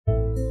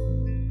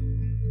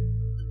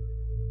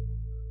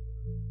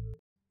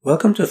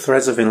Welcome to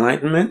Threads of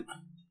Enlightenment,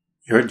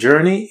 your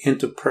journey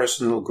into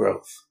personal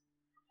growth.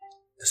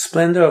 The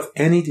splendor of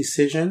any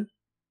decision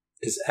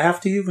is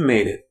after you've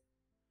made it.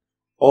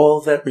 All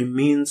that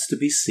remains to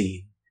be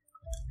seen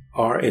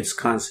are its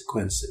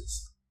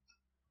consequences.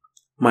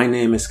 My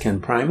name is Ken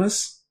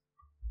Primus.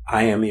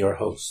 I am your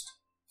host.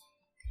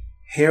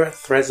 Here at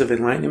Threads of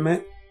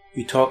Enlightenment,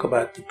 we talk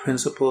about the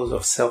principles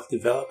of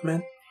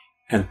self-development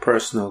and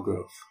personal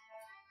growth.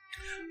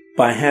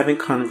 By having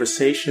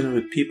conversation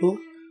with people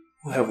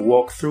who have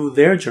walked through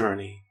their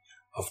journey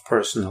of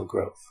personal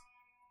growth.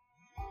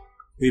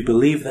 We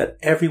believe that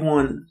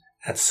everyone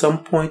at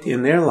some point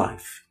in their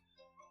life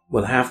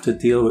will have to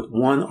deal with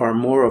one or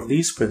more of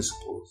these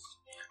principles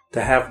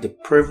to have the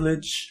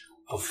privilege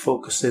of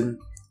focusing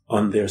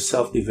on their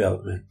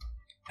self-development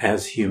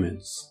as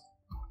humans.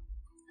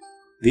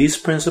 These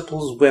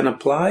principles, when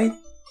applied,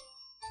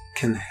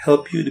 can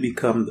help you to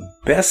become the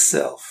best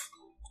self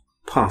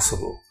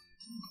possible.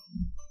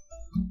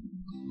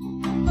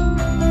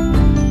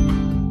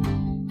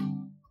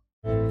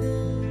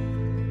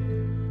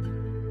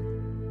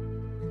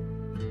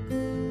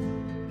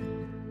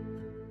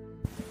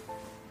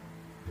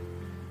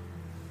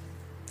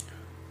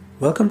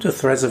 Welcome to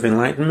Threads of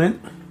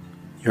Enlightenment,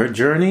 your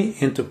journey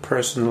into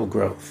personal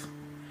growth.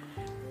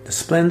 The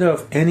splendor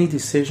of any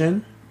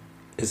decision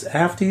is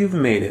after you've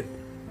made it.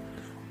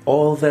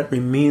 All that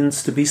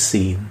remains to be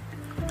seen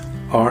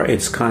are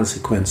its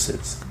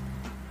consequences.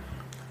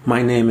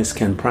 My name is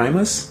Ken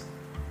Primus.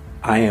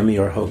 I am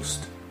your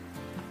host.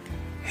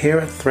 Here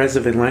at Threads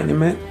of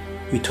Enlightenment,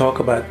 we talk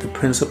about the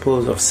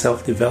principles of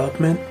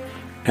self-development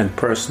and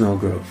personal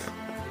growth.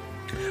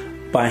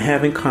 By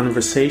having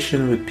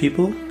conversation with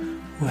people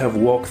who have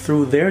walked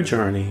through their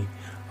journey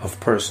of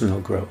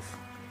personal growth.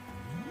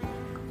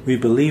 We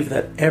believe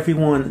that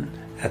everyone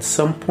at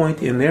some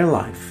point in their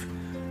life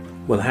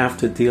will have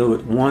to deal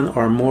with one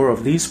or more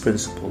of these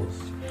principles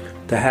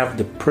to have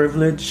the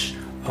privilege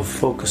of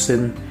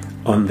focusing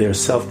on their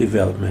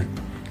self-development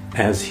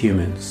as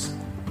humans.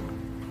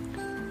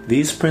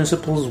 These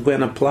principles,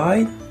 when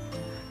applied,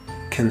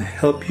 can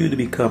help you to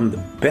become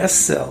the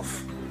best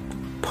self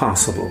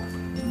possible.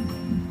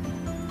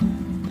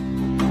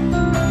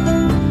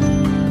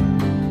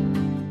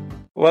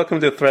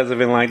 Welcome to Threads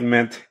of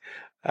Enlightenment.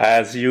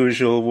 As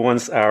usual,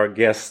 once our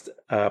guests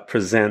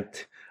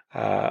present,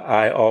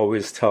 I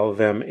always tell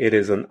them it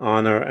is an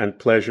honor and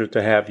pleasure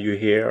to have you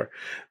here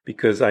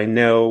because I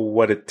know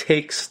what it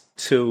takes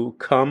to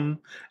come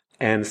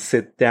and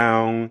sit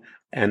down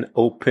and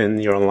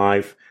open your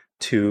life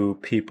to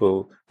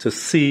people, to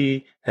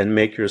see and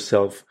make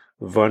yourself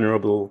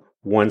vulnerable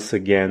once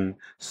again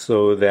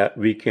so that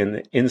we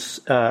can,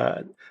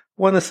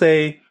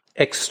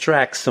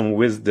 extract some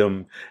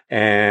wisdom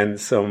and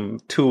some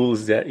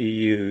tools that you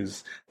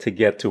use to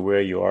get to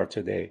where you are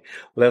today.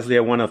 Leslie,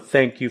 I want to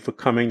thank you for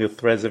coming to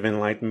Threads of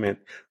Enlightenment.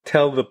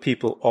 Tell the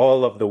people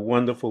all of the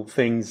wonderful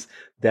things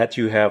that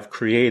you have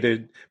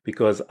created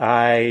because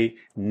I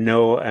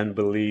know and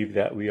believe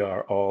that we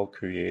are all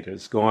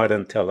creators. Go ahead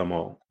and tell them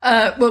all.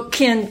 Well,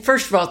 Ken,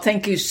 first of all,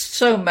 thank you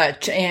so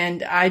much.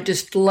 And I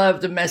just love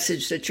the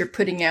message that you're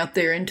putting out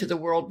there into the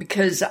world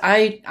because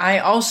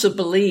I also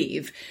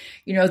believe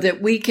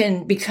that we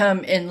can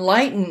become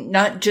enlightened,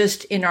 not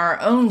just in our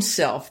own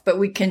self, but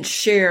we can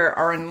share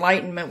our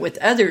enlightenment with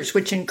others,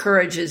 which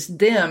encourages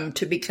them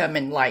to become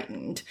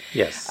enlightened.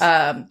 Yes.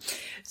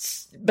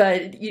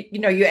 But,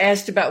 you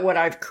asked about what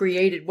I've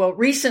created. Well,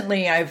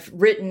 recently I've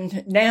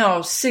written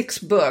now 6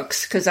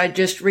 books because I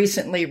just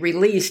recently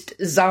released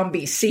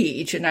Zombie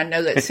Siege. And I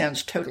know that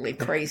sounds totally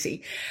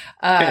crazy.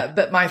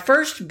 But my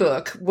first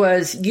book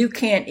was You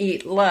Can't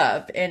Eat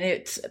Love. And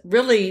it's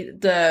really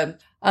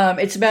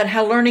it's about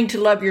how learning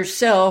to love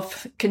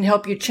yourself can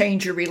help you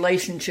change your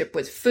relationship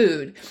with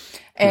food.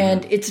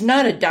 And it's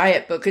not a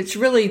diet book. It's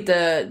really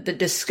the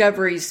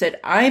discoveries that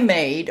I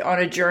made on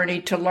a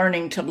journey to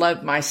learning to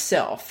love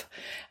myself.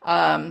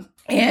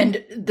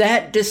 And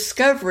that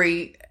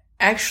discovery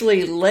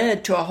actually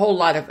led to a whole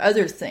lot of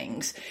other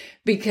things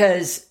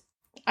because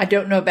I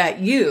don't know about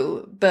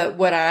you, but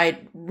what I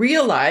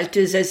realized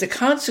is as a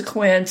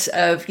consequence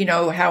of,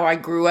 how I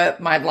grew up,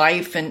 my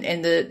life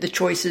and the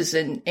choices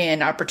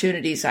and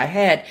opportunities I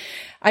had,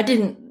 I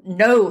didn't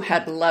know how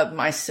to love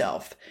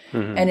myself.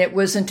 Mm-hmm. And it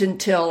wasn't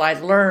until I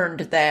learned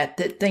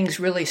that things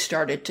really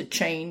started to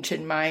change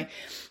in my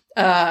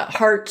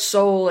heart,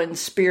 soul, and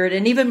spirit,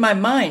 and even my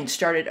mind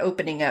started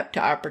opening up to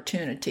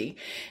opportunity.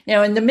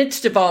 Now, in the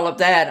midst of all of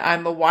that,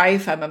 I'm a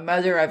wife, I'm a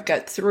mother, I've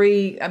got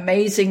 3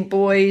 amazing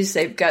boys,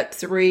 they've got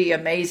 3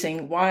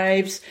 amazing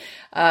wives,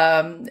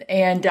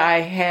 and I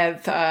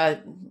have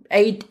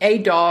a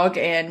dog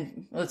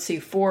and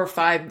 4 or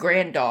 5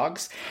 grand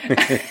dogs.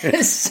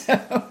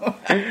 So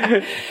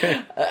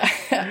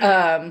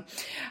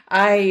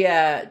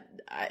I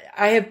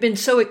have been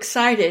so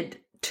excited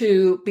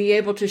to be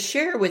able to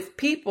share with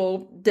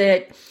people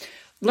that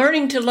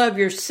learning to love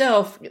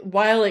yourself,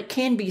 while it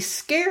can be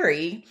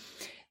scary,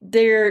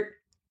 there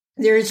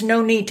there is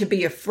no need to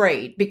be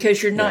afraid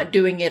because you're not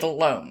doing it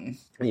alone.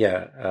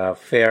 Yeah,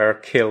 fear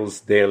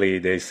kills daily,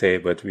 they say,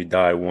 but we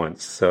die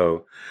once.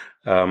 So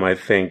I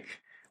think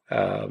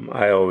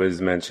I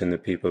always mention to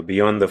people,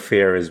 beyond the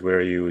fear is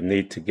where you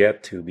need to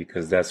get to,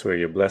 because that's where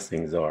your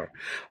blessings are.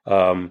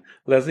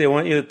 Leslie, I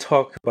want you to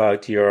talk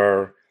about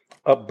your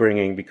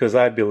upbringing, because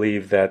I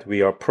believe that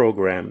we are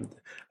programmed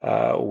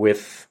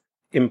with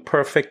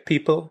imperfect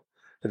people.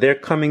 They're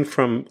coming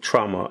from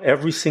trauma.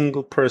 Every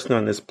single person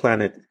on this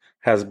planet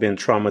has been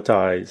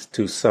traumatized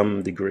to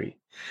some degree.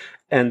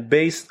 And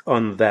based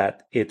on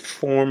that, it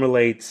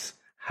formulates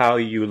how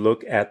you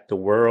look at the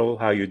world,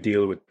 how you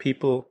deal with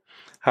people,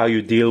 how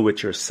you deal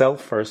with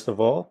yourself, first of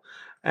all.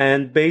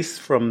 And based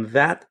from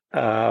that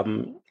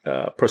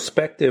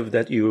perspective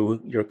that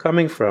you're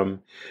coming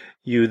from,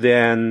 you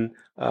then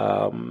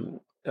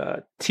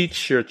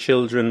teach your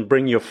children,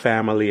 bring your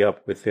family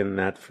up within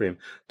that frame.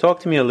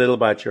 Talk to me a little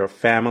about your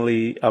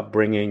family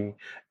upbringing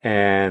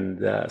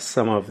and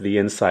some of the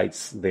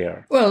insights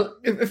there. Well,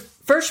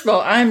 first of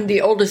all, I'm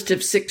the oldest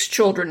of 6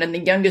 children, and the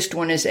youngest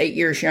one is 8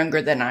 years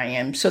younger than I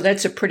am. So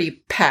that's a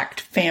pretty packed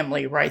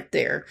family right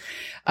there.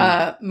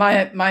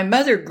 My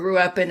mother grew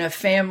up in a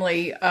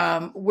family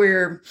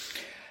where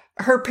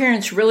her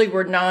parents really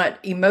were not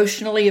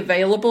emotionally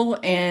available.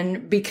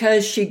 And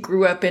because she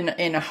grew up in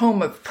a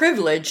home of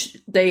privilege,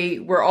 they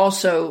were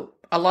also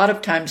a lot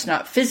of times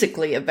not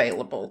physically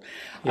available.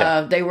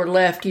 Yeah. They were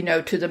left,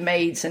 to the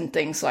maids and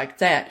things like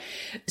that.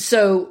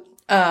 So,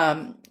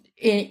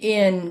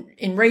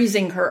 in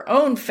raising her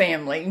own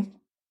family,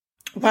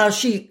 while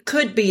she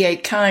could be a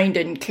kind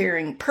and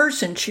caring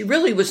person, she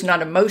really was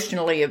not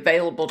emotionally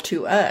available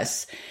to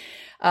us.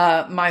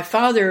 My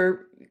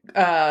father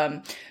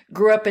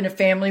grew up in a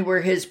family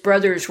where his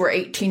brothers were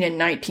 18 and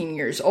 19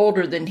 years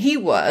older than he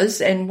was.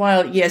 And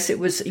while, yes, it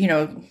was,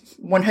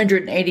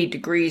 180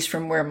 degrees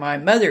from where my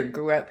mother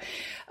grew up,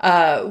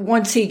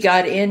 once he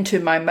got into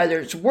my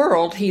mother's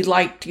world, he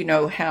liked,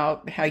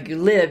 how you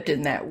lived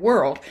in that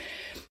world.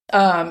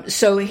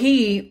 So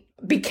he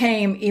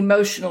became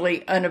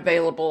emotionally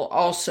unavailable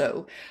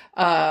also.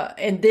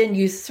 And then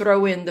you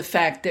throw in the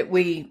fact that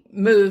we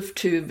moved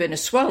to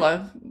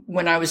Venezuela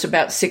when I was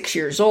about 6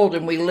 years old,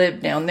 and we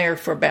lived down there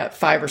for about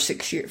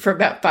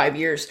 5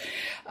 years.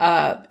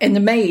 And the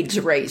maids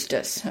raised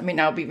us. I mean,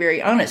 I'll be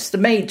very honest. The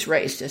maids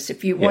raised us.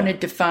 If you wanted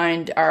to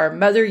find our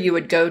mother, you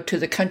would go to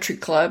the country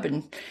club,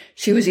 and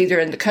she was either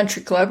in the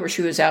country club or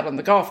she was out on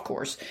the golf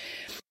course.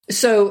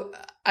 So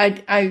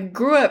I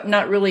grew up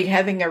not really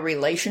having a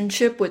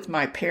relationship with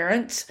my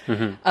parents.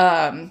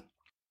 Mm-hmm.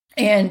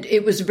 And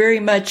it was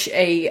very much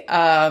a,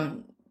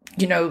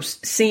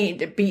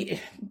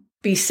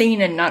 be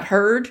seen and not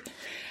heard.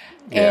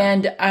 Yeah.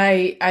 And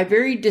I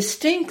very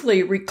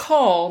distinctly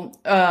recall,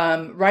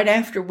 right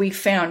after we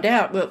found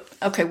out,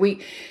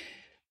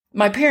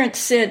 my parents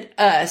sent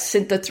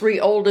the 3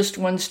 oldest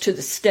ones to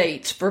the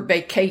States for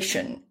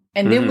vacation.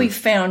 And then we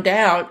found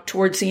out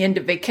towards the end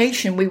of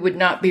vacation, we would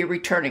not be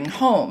returning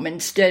home.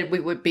 Instead,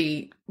 we would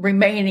be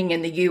remaining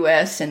in the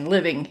U.S. and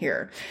living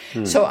here.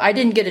 So I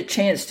didn't get a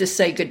chance to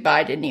say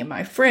goodbye to any of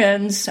my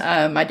friends.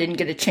 I didn't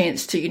get a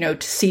chance to,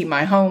 to see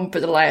my home for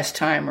the last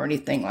time or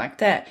anything like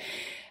that.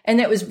 And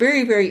that was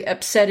very, very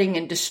upsetting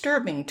and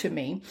disturbing to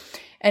me.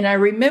 And I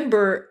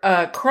remember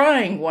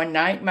crying one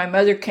night. My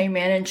mother came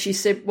in and she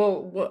said,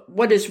 well,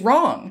 what is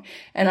wrong?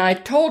 And I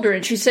told her,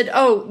 and she said,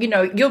 oh,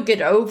 you'll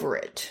get over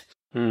it.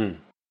 Wow.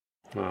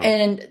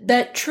 And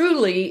that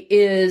truly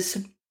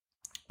is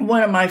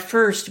one of my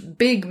first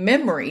big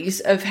memories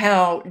of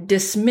how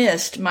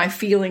dismissed my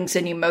feelings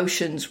and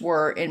emotions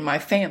were in my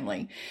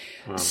family.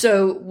 Wow.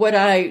 So what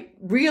I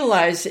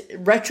realized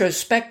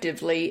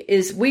retrospectively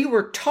is we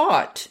were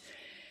taught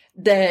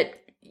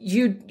that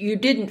you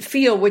didn't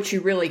feel what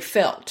you really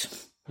felt,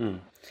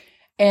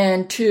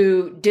 and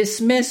to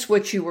dismiss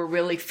what you were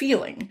really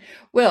feeling.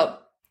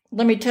 Well,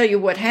 let me tell you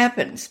what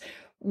happens.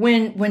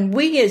 When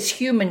we as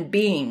human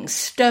beings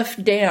stuff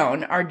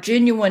down our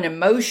genuine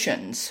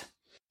emotions,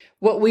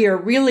 what we are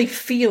really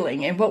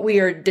feeling and what we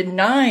are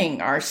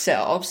denying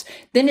ourselves,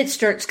 then it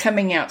starts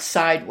coming out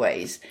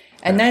sideways.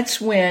 And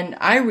that's when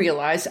I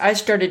realized I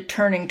started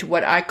turning to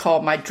what I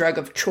call my drug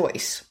of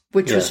choice,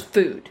 which was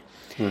food.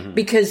 Mm-hmm.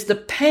 Because the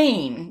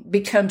pain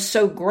becomes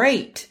so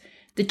great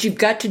that you've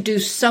got to do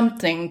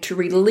something to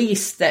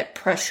release that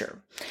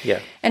pressure. Yeah.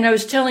 And I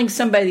was telling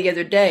somebody the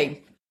other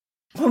day,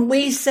 when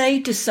we say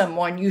to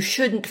someone, you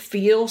shouldn't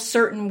feel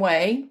certain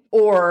way,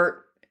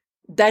 or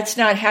that's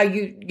not how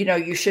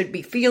you should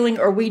be feeling,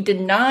 or we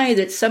deny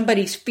that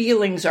somebody's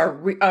feelings are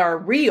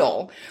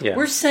real. Yeah.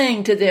 We're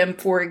saying to them,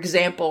 for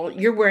example,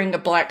 you're wearing a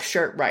black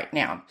shirt right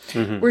now.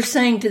 Mm-hmm. We're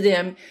saying to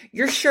them,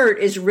 your shirt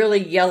is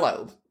really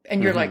yellow.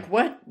 And you're like,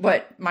 what?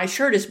 My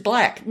shirt is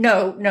black.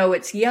 No,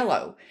 it's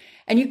yellow.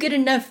 And you get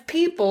enough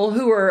people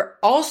who are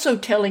also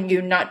telling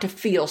you not to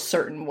feel a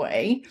certain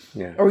way,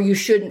 or you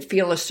shouldn't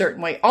feel a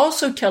certain way,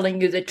 also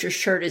telling you that your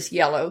shirt is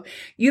yellow.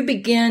 You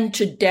begin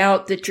to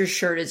doubt that your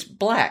shirt is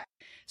black.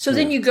 So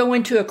then you go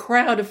into a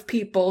crowd of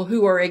people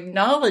who are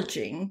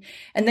acknowledging,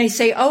 and they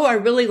say, oh, I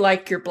really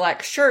like your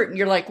black shirt. And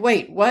you're like,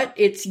 wait, what?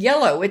 It's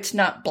yellow. It's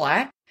not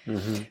black.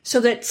 Mm-hmm. So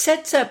that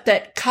sets up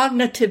that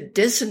cognitive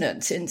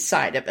dissonance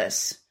inside of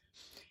us.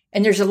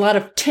 And there's a lot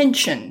of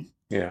tension.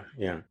 Yeah,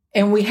 yeah.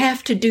 And we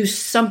have to do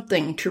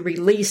something to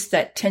release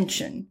that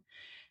tension.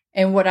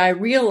 And what I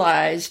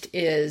realized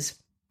is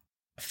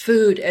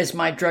food as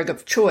my drug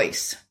of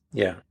choice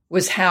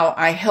was how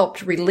I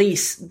helped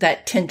release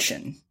that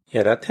tension.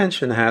 Yeah, that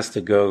tension has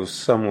to go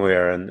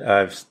somewhere. And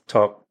I've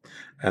talked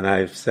and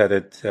I've said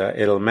it,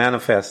 it'll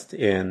manifest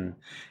in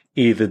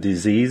either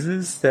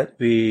diseases that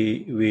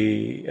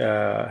we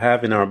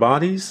have in our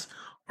bodies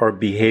or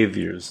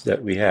behaviors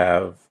that we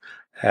have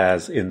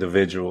as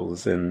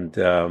individuals. And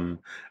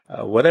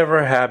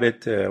whatever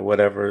habit,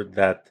 whatever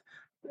that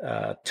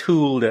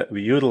tool that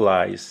we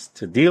utilize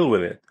to deal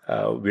with it,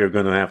 we're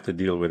going to have to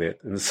deal with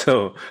it. And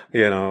so,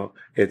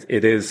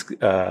 it is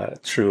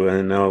true. And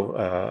I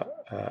know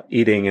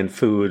eating and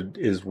food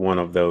is one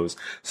of those.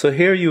 So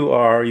here you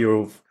are,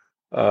 you've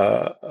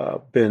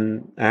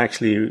been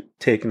actually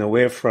taken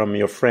away from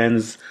your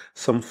friends,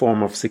 some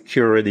form of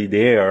security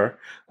there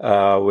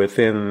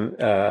within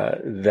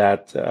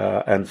that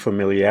and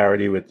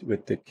familiarity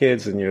with the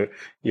kids and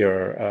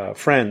your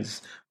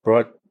friends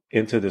brought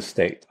into the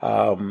state.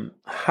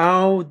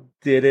 How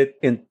did it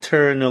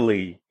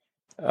internally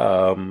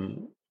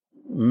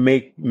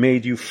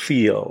made you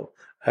feel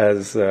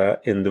as an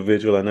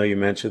individual? I know you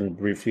mentioned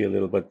briefly a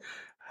little, but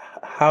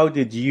how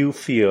did you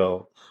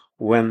feel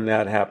when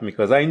that happened?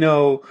 Because I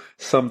know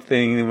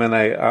something when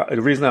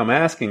the reason I'm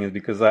asking is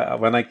because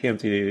when I came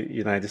to the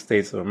United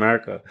States of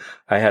America,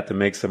 I had to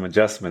make some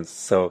adjustments.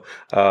 So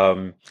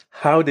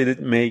how did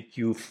it make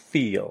you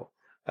feel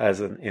as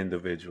an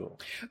individual?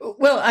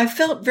 Well, I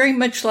felt very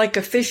much like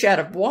a fish out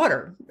of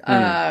water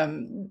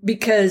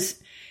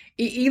because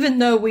even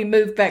though we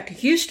moved back to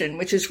Houston,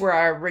 which is where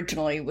I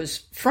originally was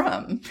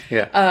from,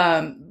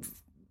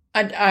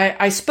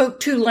 I spoke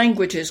two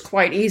languages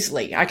quite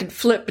easily. I could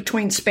flip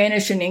between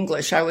Spanish and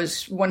English. I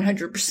was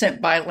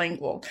 100%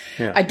 bilingual.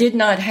 Yeah. I did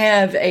not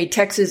have a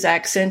Texas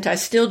accent. I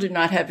still do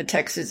not have a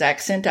Texas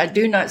accent. I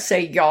do not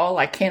say y'all.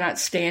 I cannot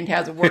stand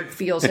how the word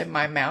feels in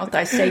my mouth.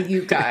 I say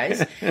you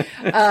guys.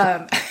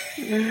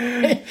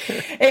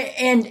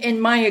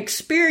 And my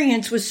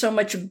experience was so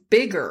much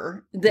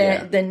bigger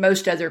than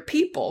most other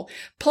people.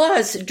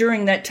 Plus,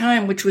 during that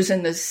time, which was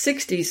in the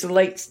 60s,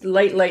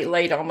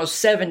 late,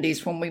 almost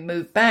 70s when we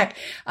moved back,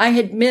 I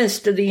had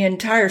missed the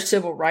entire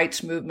civil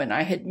rights movement.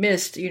 I had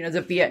missed,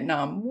 the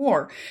Vietnam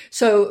War.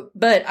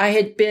 But I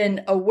had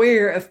been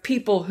aware of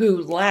people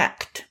who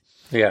lacked.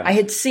 Yeah. I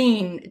had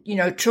seen,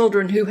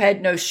 children who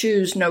had no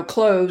shoes, no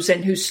clothes,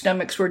 and whose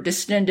stomachs were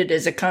distended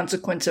as a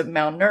consequence of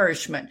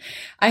malnourishment.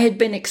 I had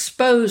been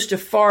exposed to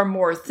far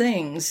more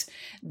things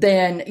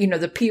than,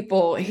 the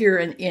people here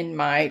in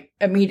my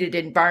immediate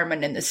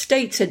environment in the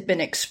States had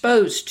been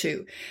exposed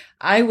to.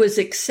 I was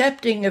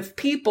accepting of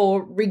people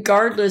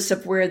regardless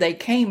of where they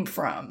came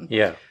from.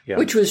 Yeah.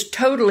 Which was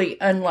totally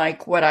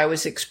unlike what I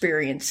was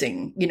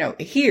experiencing,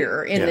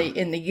 here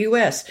in the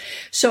US.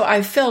 So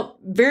I felt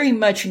very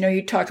much,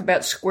 you talk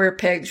about square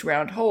pegs,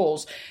 round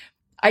holes.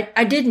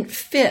 I didn't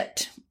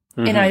fit.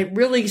 Mm-hmm. And I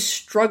really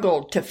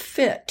struggled to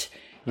fit.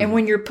 And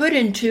when you're put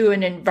into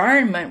an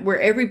environment where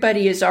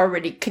everybody is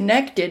already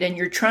connected and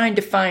you're trying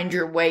to find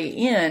your way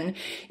in,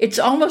 it's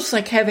almost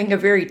like having a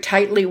very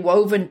tightly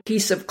woven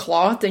piece of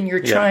cloth and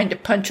you're trying to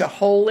punch a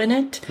hole in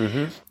it.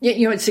 Mm-hmm.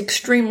 It's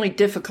extremely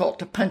difficult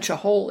to punch a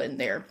hole in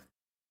there.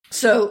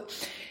 So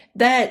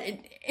that,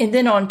 and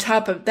then on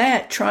top of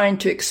that, trying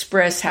to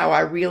express how I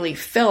really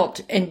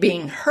felt and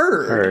being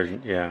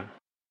heard.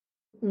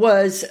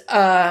 Was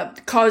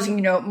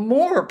causing,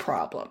 more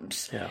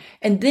problems. Yeah.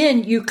 And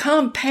then you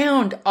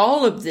compound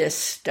all of this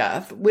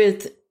stuff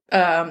with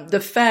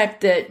the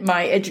fact that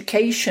my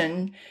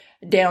education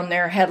down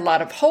there had a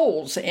lot of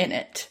holes in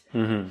it.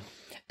 Mm-hmm.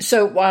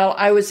 So while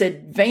I was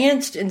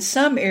advanced in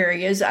some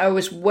areas, I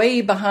was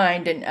way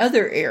behind in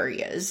other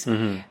areas.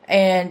 Mm-hmm.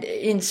 And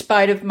in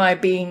spite of my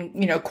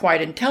being,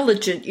 quite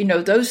intelligent,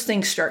 those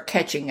things start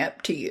catching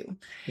up to you.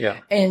 Yeah.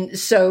 And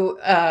so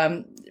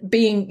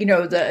being,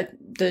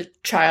 the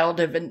child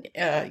of an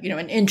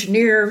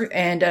engineer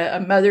and a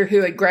mother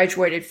who had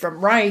graduated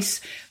from Rice.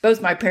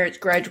 Both my parents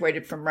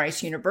graduated from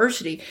Rice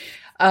University.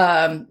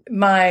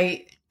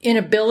 My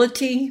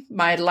inability,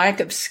 my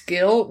lack of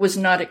skill was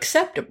not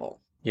acceptable.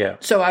 Yeah.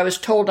 So I was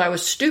told I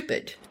was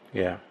stupid.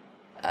 Yeah.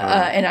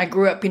 And I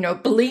grew up,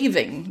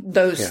 believing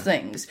those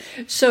things.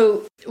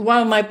 So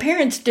while my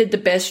parents did the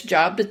best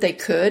job that they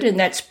could, and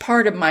that's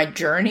part of my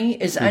journey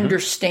is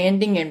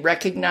understanding and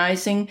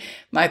recognizing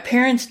my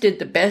parents did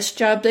the best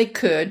job they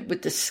could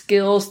with the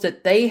skills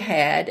that they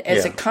had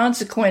as a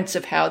consequence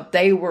of how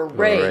they were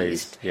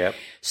raised. Yep.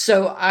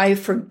 So I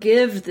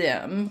forgive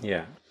them.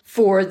 Yeah.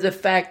 For the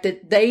fact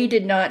that they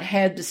did not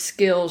have the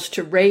skills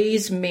to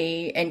raise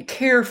me and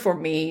care for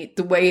me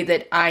the way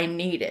that I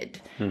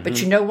needed. Mm-hmm.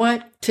 But you know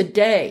what?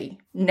 Today,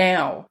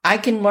 now, I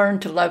can learn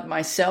to love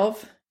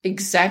myself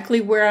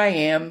exactly where I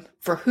am,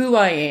 for who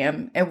I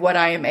am, and what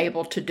I am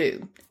able to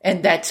do.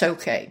 And that's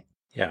okay.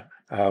 Yeah.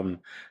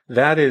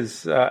 That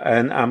is,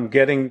 and I'm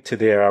getting to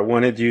there. I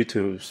wanted you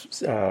to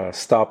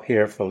stop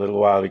here for a little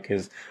while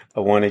because I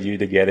wanted you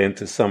to get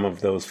into some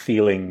of those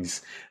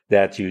feelings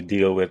that you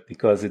deal with,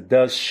 because it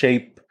does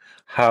shape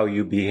how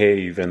you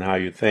behave and how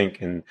you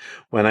think. And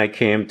when I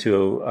came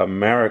to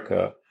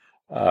America,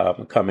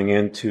 coming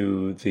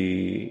into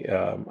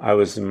I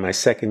was in my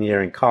second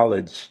year in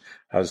college.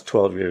 I was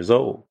 12 years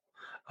old.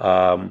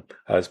 I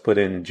was put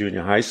in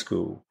junior high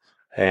school.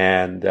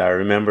 And I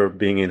remember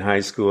being in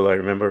high school. I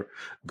remember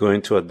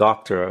going to a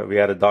doctor. We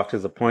had a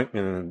doctor's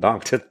appointment, and the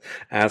doctor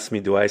asked me,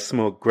 "Do I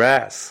smoke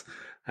grass?"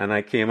 And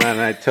I came out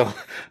and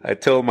I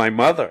told my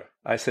mother.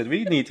 I said,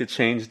 "We need to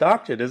change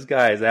doctor. This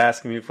guy is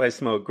asking me if I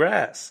smoke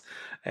grass."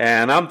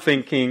 And I'm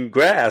thinking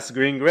grass,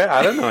 green grass.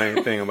 I don't know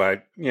anything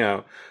about,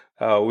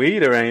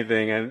 weed or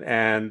anything.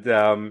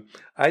 And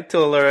I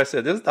told her, I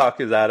said, "This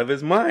doctor's out of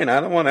his mind.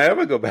 I don't want to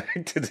ever go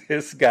back to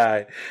this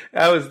guy."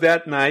 I was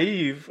that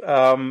naive,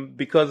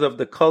 because of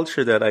the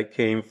culture that I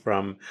came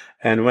from.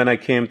 And when I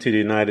came to the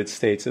United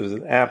States, it was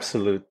an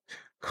absolute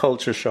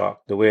culture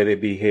shock, the way they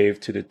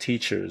behaved to the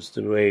teachers,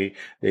 the way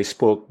they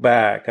spoke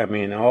back. I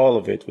mean, all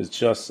of it was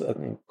just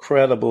an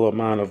incredible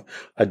amount of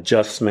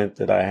adjustment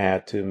that I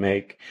had to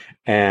make.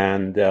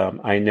 And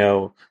I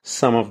know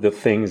some of the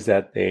things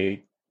that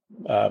they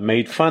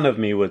made fun of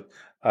me with.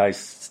 I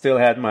still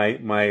had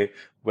my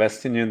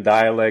West Indian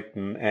dialect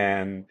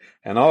and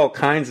all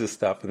kinds of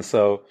stuff. And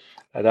so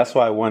that's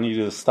why I want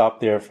you to stop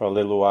there for a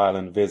little while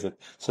and visit.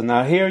 So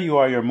now here you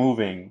are, you're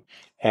moving.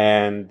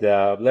 And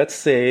let's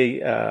say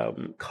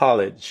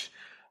college.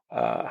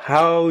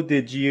 How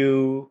did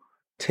you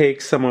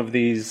take some of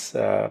these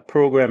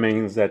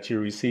programmings that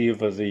you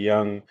receive as a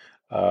young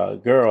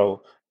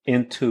girl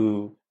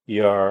into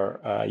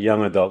your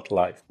young adult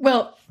life?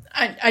 Well,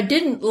 I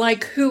didn't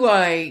like who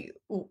I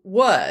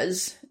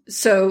was.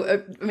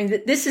 So,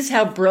 this is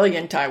how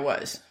brilliant I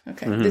was.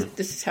 Okay. Mm-hmm.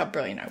 This is how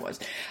brilliant I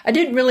was. I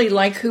didn't really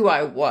like who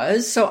I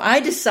was. So I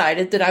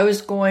decided that I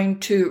was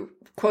going to,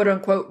 quote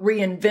unquote,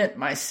 reinvent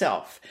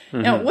myself.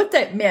 Mm-hmm. Now, what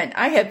that meant,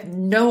 I have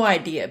no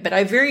idea, but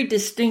I very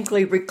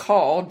distinctly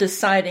recall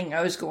deciding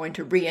I was going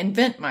to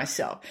reinvent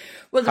myself.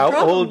 Well,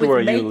 how old were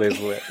you,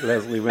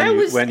 Leslie,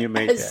 when you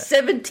made that?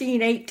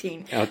 17,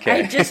 18. Okay.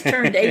 I just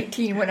turned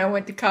 18 when I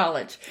went to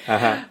college.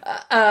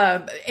 Uh-huh.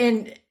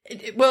 And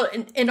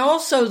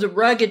also the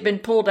rug had been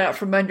pulled out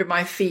from under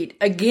my feet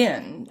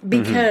again,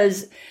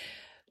 because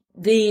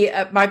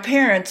my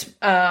parents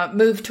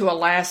moved to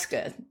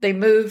Alaska. They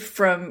moved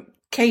from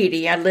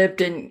Katy. I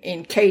lived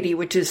in Katy,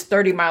 which is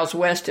 30 miles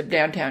west of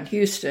downtown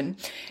Houston.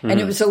 And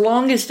it was the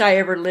longest I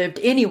ever lived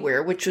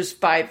anywhere, which was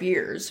 5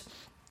 years.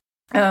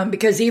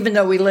 Because even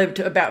though we lived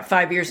about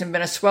 5 years in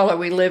Venezuela,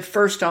 we lived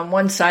first on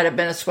one side of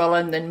Venezuela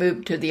and then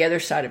moved to the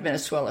other side of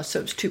Venezuela. So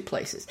it was two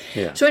places.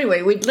 Yeah. So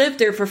anyway, we lived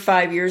there for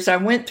 5 years. I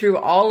went through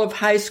all of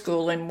high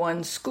school in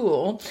one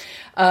school.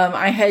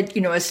 I had,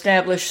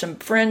 established some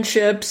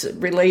friendships,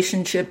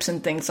 relationships,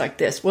 and things like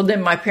this. Well,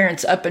 then my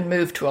parents up and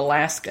moved to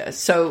Alaska.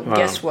 So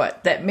Guess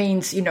what? That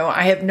means,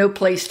 I have no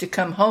place to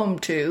come home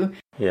to.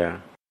 Yeah.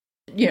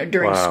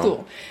 During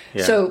school.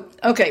 Yeah. So,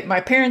 okay,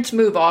 my parents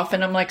move off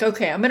and I'm like,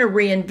 okay, I'm going to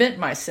reinvent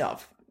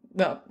myself.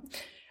 Well,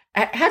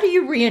 how do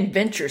you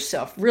reinvent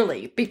yourself,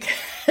 really?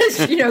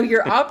 Because,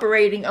 you're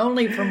operating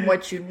only from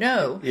what you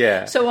know.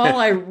 Yeah. So all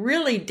I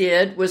really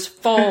did was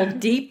fall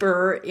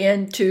deeper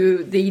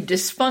into the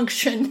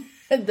dysfunction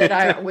that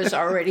I was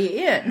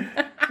already in.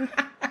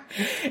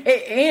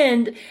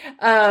 And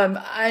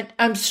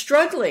I'm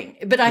struggling,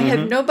 but I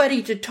have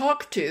nobody to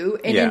talk to.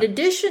 And in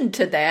addition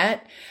to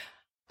that,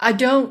 I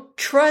don't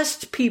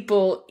trust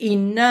people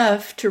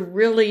enough to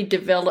really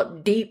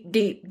develop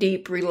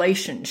deep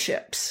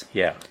relationships.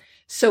 Yeah.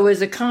 So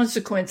as a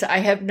consequence, I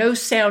have no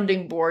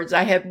sounding boards.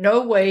 I have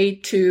no way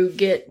to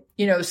get,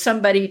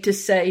 somebody to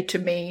say to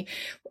me,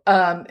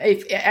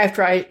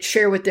 after I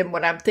share with them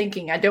what I'm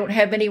thinking, I don't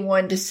have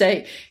anyone to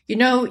say,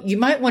 you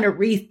might want to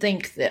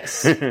rethink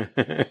this.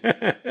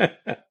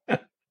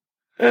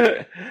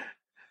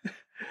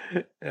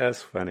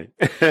 That's funny.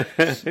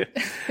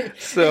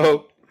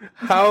 So,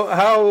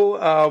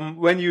 how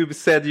when you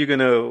said you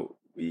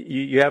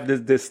have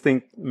this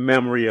distinct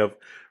memory of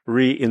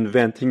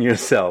reinventing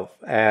yourself,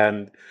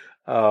 and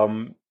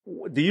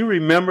do you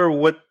remember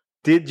what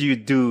did you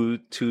do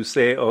to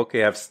say,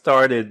 okay, I've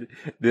started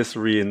this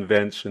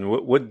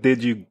reinvention? What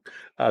did you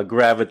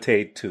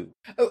gravitate to?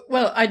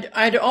 Well,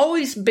 I'd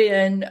always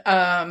been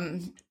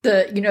the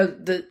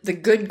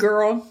good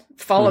girl,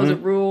 follow the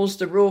rules,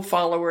 the rule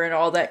follower, and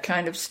all that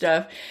kind of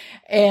stuff.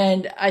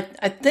 And I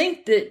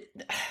think that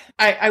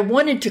I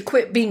wanted to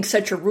quit being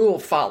such a rule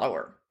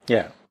follower.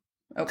 Yeah.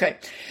 Okay.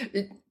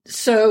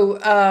 So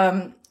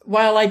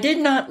while I did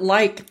not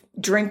like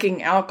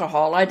drinking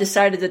alcohol, I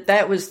decided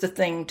that was the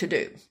thing to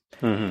do.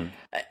 Mm-hmm.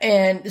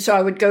 And so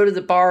I would go to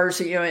the bars,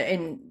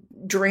 and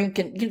drink,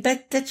 and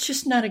that's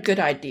just not a good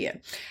idea.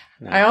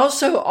 I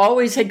also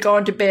always had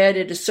gone to bed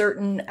at a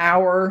certain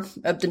hour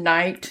of the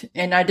night,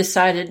 and I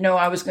decided, no,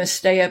 I was going to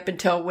stay up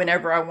until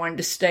whenever I wanted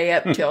to stay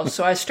up till.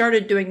 So I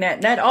started doing that.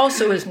 And that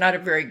also is not a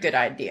very good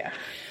idea.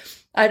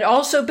 I'd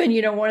also been,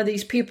 one of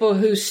these people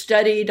who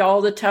studied all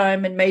the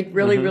time and made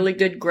really, really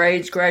good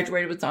grades,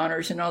 graduated with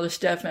honors and all this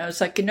stuff. And I was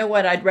like, you know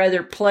what? I'd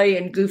rather play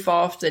and goof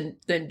off than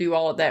do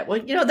all of that.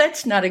 Well,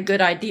 that's not a good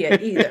idea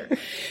either.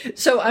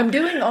 So I'm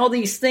doing all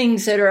these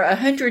things that are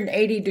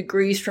 180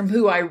 degrees from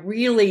who I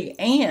really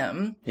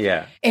am.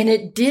 Yeah. And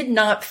it did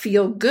not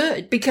feel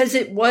good because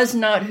it was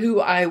not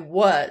who I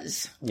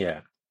was.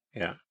 Yeah.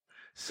 Yeah.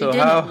 So it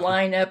didn't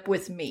line up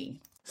with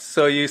me.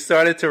 So you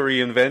started to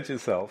reinvent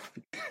yourself.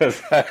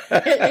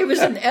 It was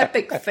an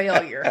epic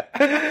failure.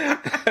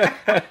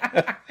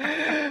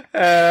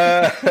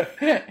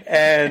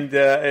 And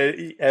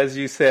as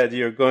you said,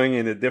 you're going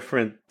in a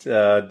different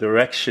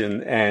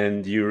direction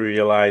and you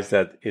realize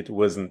that it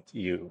wasn't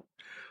you.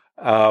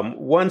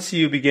 Once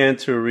you began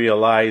to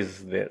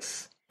realize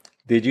this,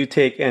 did you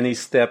take any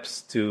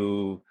steps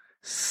to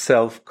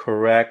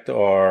self-correct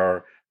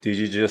or did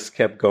you just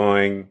keep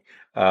going?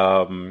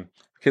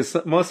 Because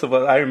most of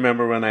us, I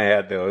remember when I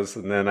had those,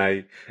 and then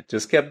I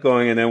just kept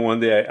going, and then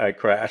one day I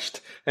crashed.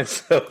 And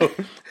so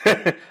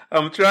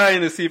I'm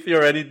trying to see if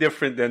you're any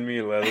different than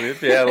me, Leslie,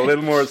 if you had a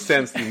little more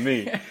sense than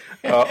me.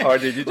 Or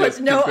did you just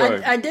keep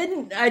going? I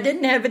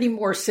didn't have any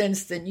more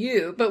sense than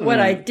you. But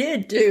what I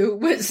did do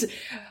was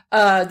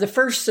the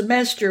first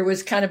semester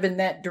was kind of in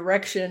that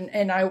direction,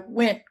 and I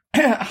went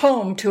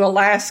home to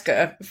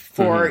Alaska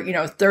for a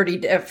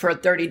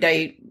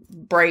 30-day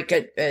break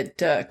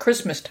at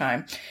Christmas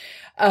time.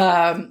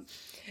 And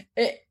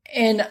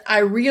I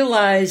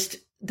realized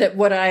that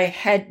what I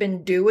had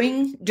been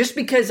doing, just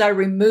because I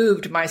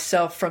removed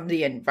myself from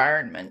the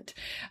environment,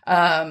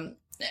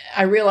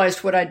 I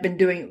realized what I'd been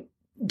doing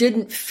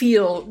didn't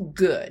feel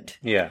good.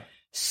 Yeah.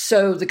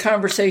 So the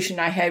conversation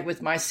I had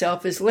with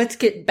myself is, let's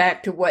get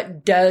back to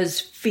what does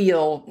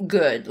feel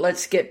good.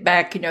 Let's get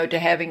back, to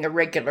having a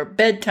regular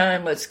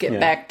bedtime. Let's get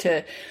back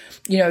to,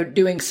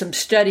 doing some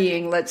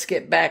studying. Let's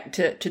get back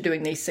to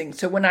doing these things.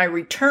 So when I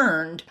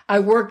returned, I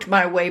worked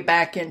my way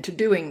back into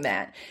doing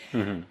that.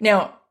 Mm-hmm.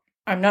 Now,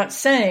 I'm not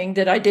saying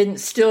that I didn't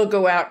still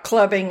go out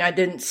clubbing. I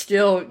didn't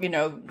still,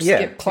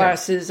 skip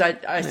classes.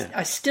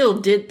 I still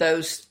did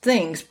those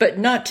things, but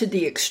not to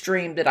the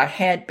extreme that I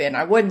had been.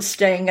 I wasn't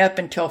staying up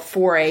until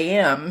 4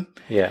 a.m.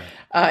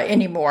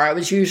 Anymore. I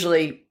was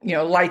usually,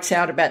 lights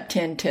out about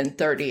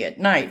 10:30 at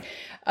night.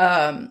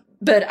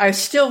 But I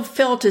still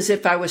felt as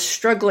if I was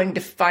struggling to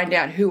find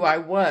out who I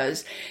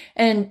was.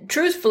 And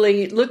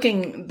truthfully,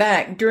 looking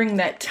back during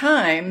that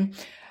time,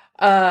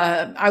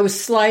 I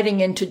was sliding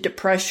into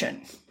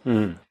depression.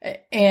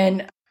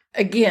 And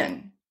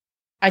again,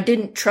 I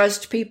didn't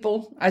trust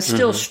people. I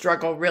still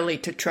struggle really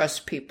to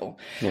trust people.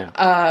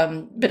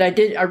 But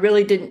I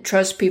really didn't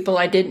trust people.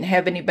 I didn't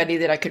have anybody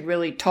that I could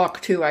really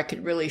talk to, I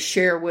could really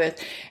share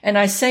with. And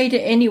I say to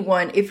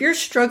anyone, if you're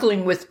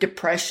struggling with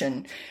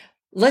depression,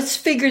 let's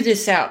figure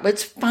this out.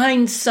 Let's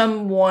find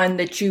someone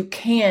that you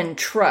can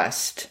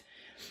trust.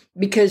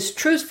 Because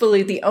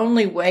truthfully, the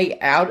only way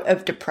out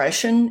of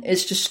depression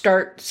is to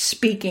start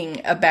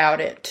speaking about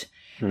it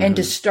and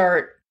to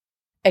start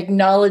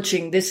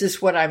acknowledging this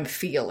is what I'm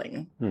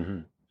feeling.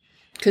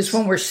 Because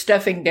when we're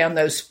stuffing down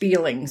those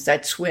feelings,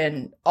 that's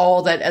when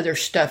all that other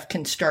stuff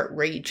can start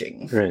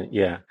raging. Right.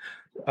 Yeah.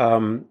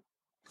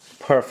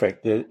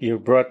 Perfect. You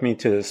brought me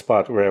to the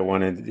spot where I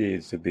wanted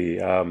it to be.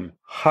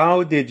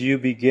 How did you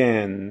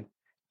begin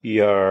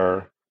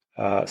your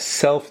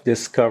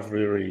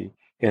self-discovery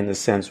in the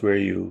sense where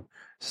you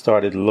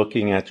started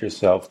looking at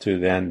yourself to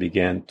then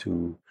begin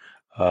to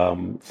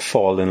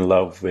fall in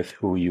love with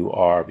who you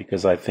are?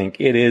 Because I think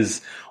it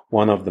is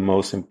one of the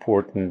most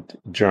important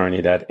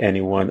journey that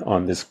anyone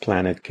on this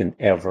planet can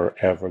ever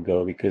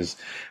go. Because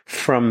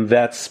from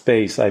that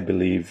space, I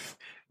believe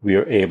we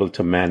are able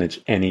to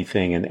manage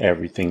anything and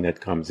everything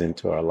that comes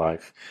into our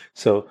life.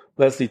 So,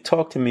 Leslie,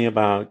 talk to me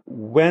about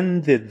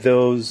when did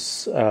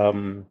those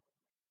lights,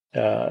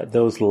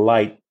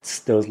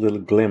 those little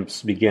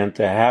glimpses began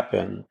to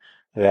happen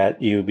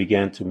that you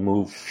began to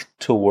move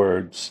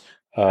towards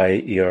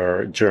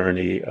your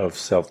journey of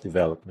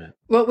self-development?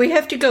 Well, we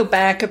have to go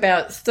back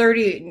about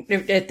 30,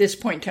 at this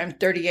point in time,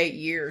 38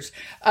 years.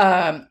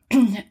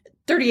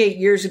 38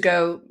 years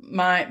ago,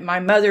 my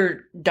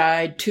mother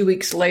died. 2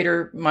 weeks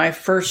later, my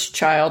first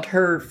child,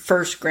 her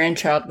first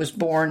grandchild, was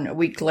born. A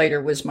week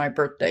later was my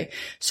birthday.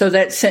 So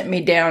that sent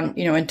me down,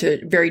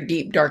 into a very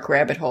deep, dark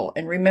rabbit hole.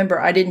 And remember,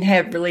 I didn't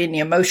have really any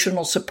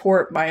emotional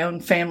support. My own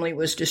family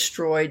was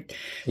destroyed.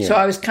 Yeah. So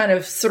I was kind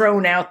of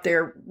thrown out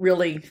there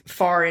really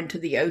far into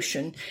the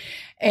ocean.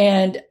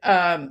 And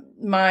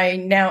my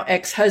now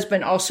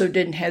ex-husband also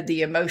didn't have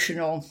the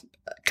emotional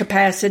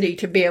capacity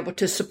to be able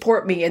to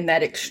support me in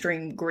that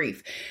extreme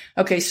grief.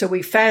 Okay, so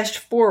we fast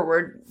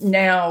forward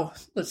now,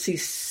 let's see,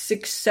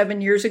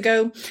 6-7 years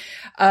ago.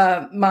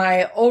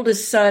 My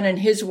oldest son and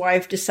his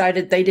wife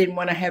decided they didn't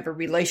want to have a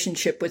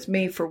relationship with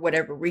me for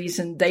whatever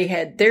reason. They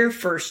had their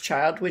first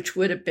child, which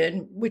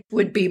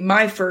would be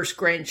my first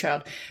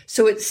grandchild.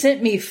 So it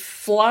sent me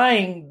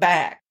flying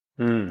back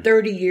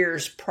 30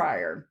 years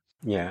prior.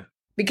 Yeah.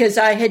 Because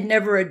I had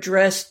never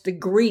addressed the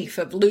grief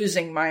of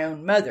losing my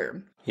own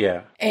mother.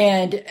 Yeah.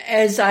 And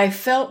as I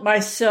felt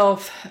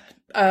myself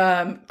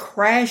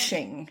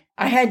crashing,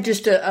 I had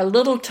just a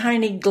little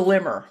tiny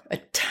glimmer, a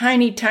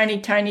tiny, tiny,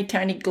 tiny,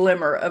 tiny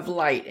glimmer of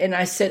light. And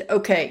I said,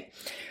 okay,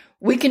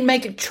 we can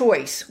make a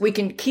choice. We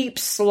can keep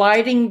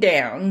sliding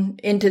down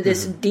into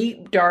this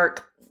deep,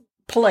 dark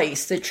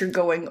place that you're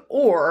going,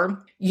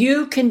 or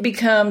you can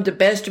become the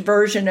best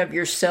version of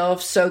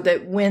yourself so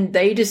that when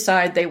they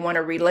decide they want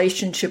a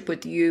relationship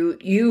with you,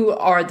 you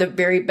are the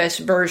very best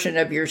version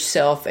of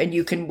yourself and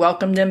you can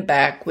welcome them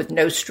back with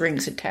no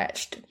strings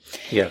attached.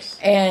 Yes.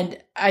 And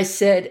I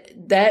said,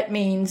 that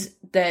means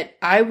that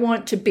I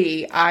want to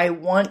be,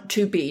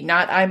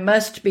 not I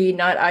must be,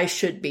 not I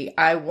should be.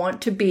 I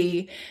want to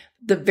be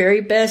the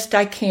very best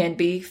I can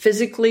be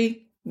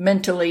physically,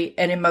 mentally,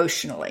 and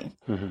emotionally.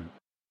 Mm-hmm.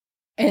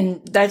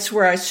 And that's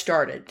where I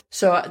started.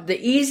 So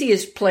the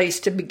easiest place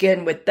to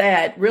begin with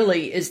that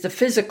really is the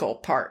physical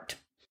part.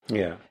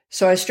 Yeah.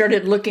 So I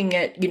started looking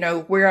at,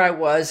 where I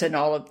was and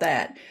all of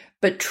that.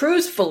 But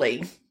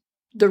truthfully,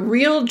 the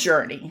real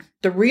journey,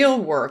 the real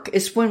work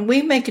is when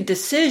we make a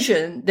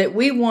decision that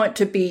we want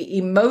to be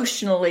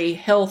emotionally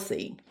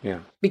healthy.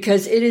 Yeah.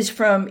 Because it is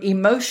from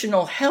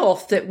emotional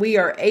health that we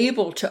are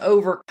able to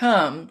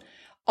overcome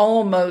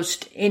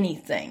almost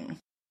anything.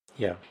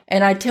 Yeah.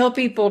 And I tell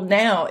people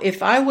now,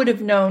 if I would have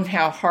known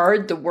how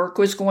hard the work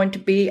was going to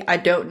be, I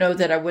don't know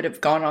that I would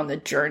have gone on the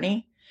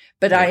journey.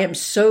 But I am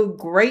so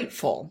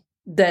grateful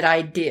that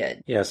I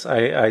did. Yes,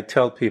 I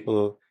tell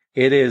people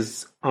it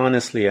is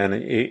honestly, and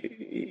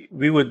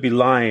we would be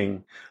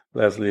lying,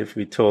 Leslie, if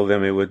we told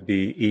them it would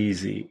be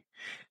easy.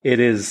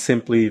 It is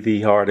simply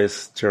the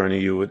hardest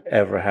journey you would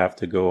ever have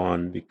to go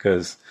on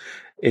because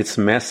it's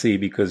messy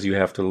because you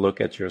have to look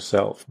at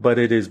yourself, but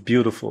it is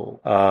beautiful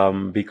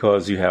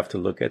because you have to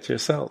look at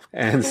yourself.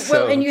 And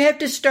and you have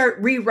to start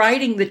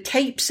rewriting the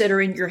tapes that are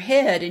in your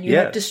head, and you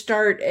have to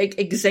start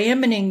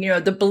examining,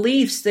 the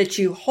beliefs that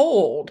you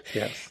hold.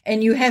 Yes.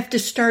 And you have to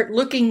start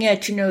looking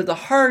at, the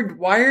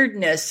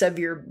hardwiredness of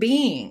your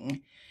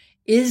being.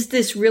 Is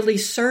this really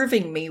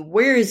serving me?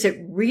 Where is it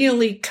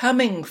really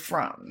coming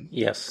from?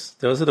 Yes,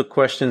 those are the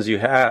questions you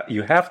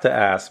have to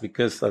ask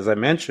because, as I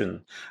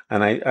mentioned,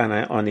 and I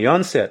on the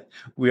onset,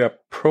 we are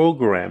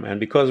programmed, and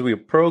because we are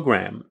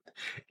programmed,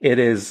 it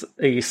is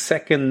a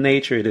second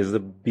nature. It is a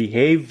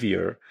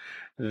behavior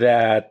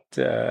that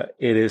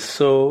it is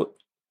so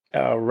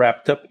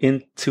wrapped up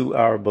into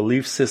our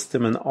belief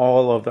system and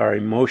all of our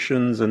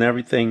emotions and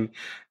everything.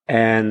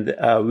 And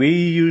we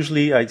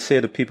usually, I'd say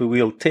to people,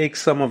 we'll take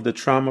some of the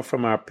trauma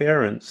from our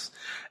parents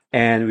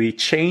and we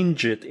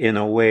change it in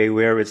a way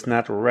where it's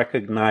not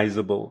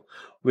recognizable,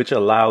 which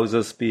allows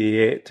us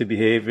to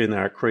behave in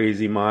our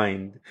crazy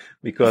mind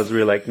because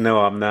we're like,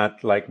 no, I'm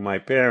not like my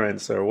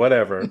parents or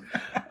whatever,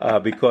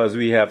 because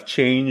we have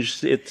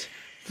changed it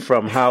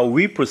from how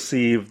we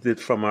perceived it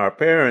from our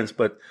parents.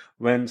 But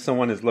when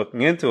someone is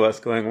looking into us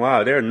going,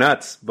 wow, they're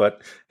nuts,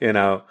 but,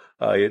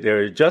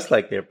 they're just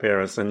like their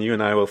parents, and you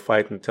and I will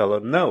fight and tell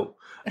them no.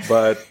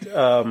 But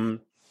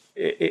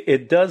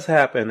it does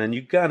happen, and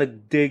you got to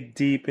dig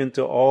deep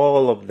into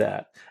all of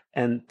that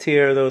and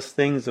tear those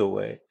things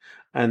away.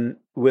 And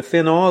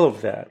within all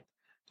of that,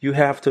 you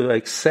have to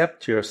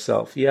accept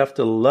yourself. You have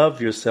to love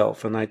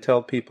yourself. And I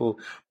tell people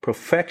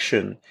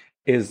perfection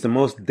is the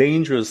most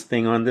dangerous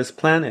thing on this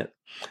planet.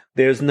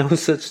 There's no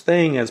such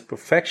thing as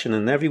perfection,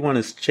 and everyone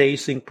is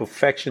chasing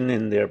perfection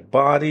in their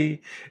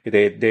body.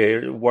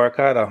 They work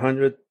out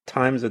 100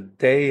 times a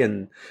day,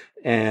 and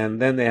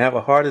then they have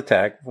a heart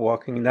attack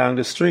walking down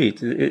the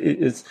street.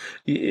 It's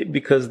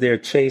because they're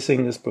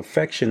chasing this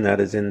perfection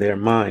that is in their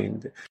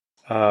mind.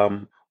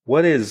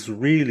 What is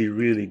really,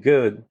 really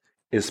good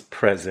is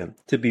present.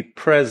 To be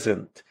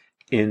present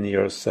in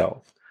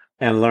yourself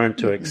and learn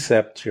to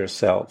accept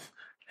yourself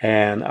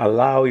and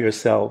allow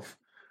yourself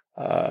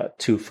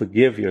to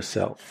forgive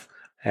yourself.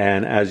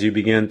 And as you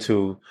begin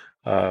to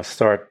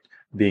start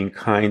being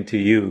kind to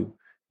you,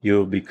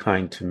 you'll be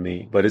kind to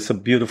me. But it's a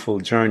beautiful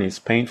journey. It's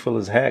painful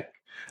as heck.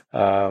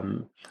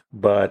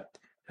 But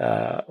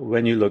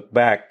when you look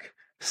back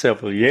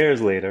several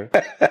years later,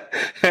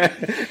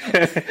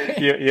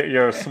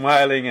 you're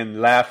smiling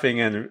and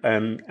laughing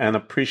and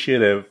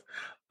appreciative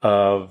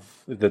of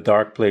the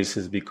dark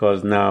places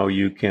because now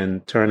you can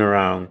turn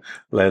around,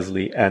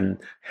 Leslie, and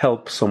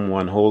help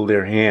someone hold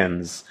their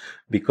hands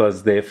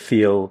because they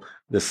feel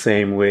the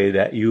same way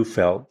that you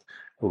felt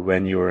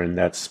when you were in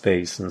that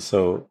space. And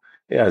so,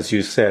 as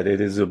you said,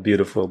 it is a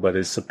beautiful, but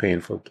it's a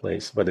painful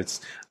place. But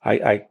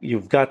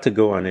you've got to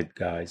go on it,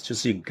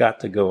 guys. You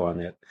got to go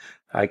on it.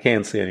 I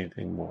can't say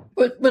anything more.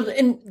 Well,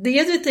 and the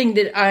other thing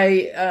that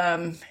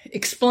I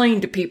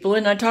explain to people,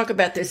 and I talk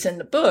about this in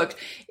the book,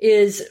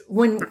 is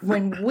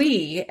when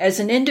we, as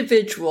an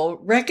individual,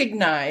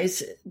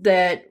 recognize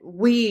that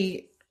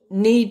we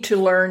need to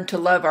learn to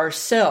love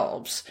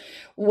ourselves,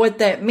 what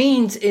that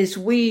means is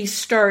we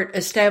start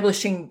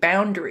establishing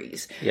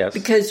boundaries. Yes.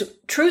 Because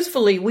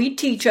truthfully, we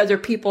teach other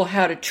people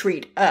how to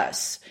treat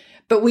us.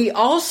 But we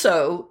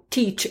also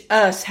teach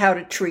us how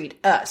to treat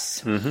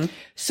us. Mm-hmm.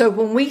 So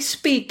when we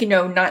speak,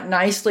 not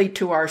nicely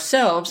to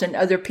ourselves and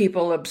other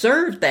people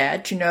observe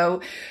that,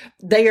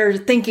 they are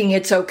thinking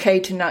it's okay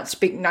to not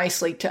speak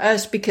nicely to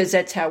us because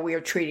that's how we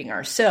are treating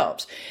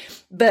ourselves.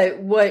 But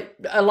what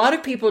a lot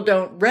of people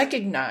don't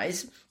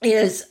recognize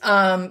is,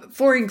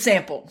 for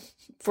example,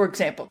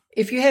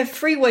 if you have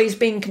freeways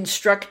being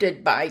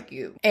constructed by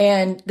you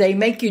and they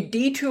make you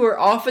detour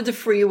off of the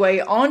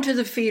freeway onto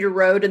the feeder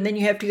road, and then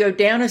you have to go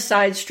down a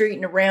side street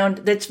and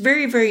around, that's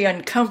very, very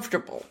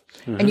uncomfortable.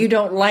 Mm-hmm. And you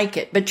don't like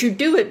it, but you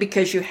do it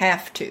because you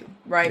have to,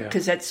 right?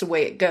 Because that's the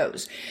way it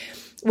goes.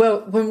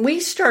 Well, when we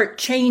start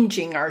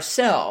changing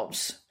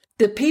ourselves,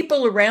 the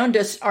people around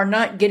us are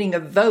not getting a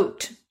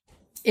vote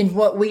in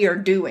what we are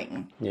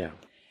doing. Yeah.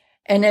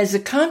 And as a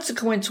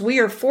consequence, we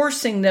are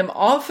forcing them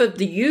off of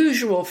the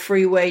usual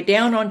freeway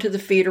down onto the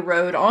feeder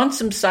road, on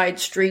some side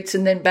streets,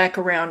 and then back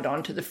around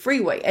onto the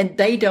freeway. And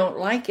they don't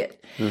like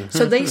it. Mm-hmm.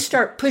 So they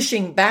start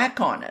pushing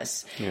back on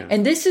us. Yeah.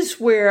 And this is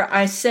where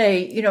I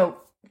say,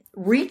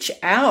 reach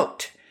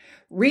out.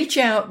 Reach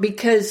out,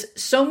 because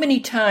so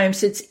many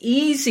times it's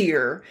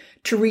easier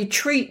to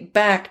retreat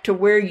back to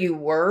where you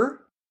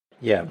were.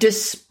 Yeah.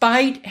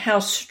 Despite how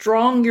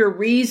strong your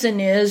reason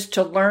is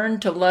to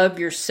learn to love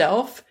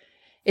yourself.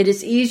 It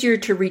is easier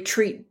to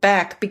retreat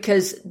back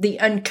because the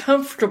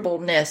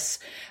uncomfortableness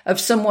of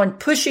someone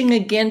pushing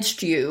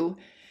against you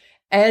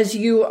as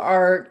you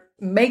are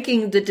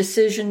making the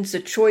decisions,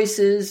 the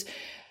choices,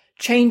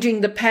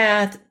 changing the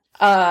path,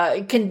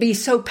 can be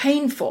so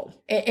painful.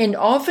 And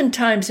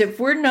oftentimes, if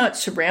we're not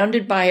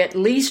surrounded by at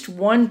least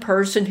one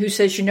person who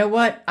says, you know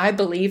what, I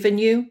believe in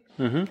you.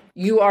 Mm-hmm.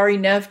 You are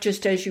enough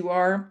just as you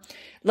are.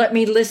 Let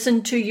me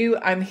listen to you.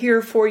 I'm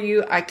here for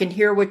you. I can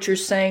hear what you're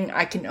saying.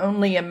 I can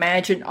only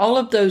imagine all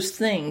of those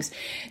things.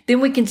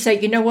 Then we can say,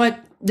 you know what?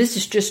 This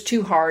is just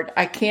too hard.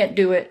 I can't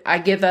do it. I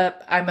give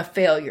up. I'm a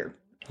failure.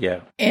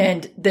 Yeah.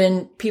 And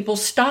then people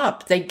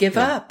stop. They give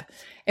up.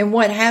 And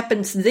what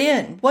happens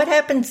then? What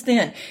happens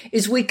then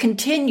is we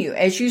continue,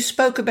 as you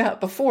spoke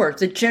about before,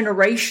 the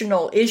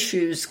generational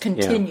issues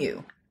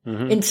continue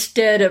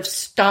instead of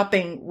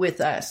stopping with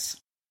us.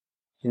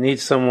 You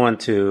need someone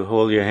to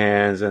hold your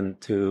hands and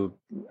to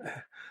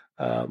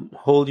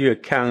hold you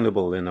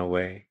accountable in a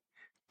way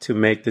to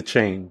make the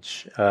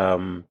change.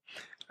 And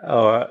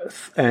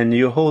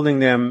you're holding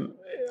them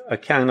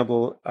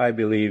accountable, I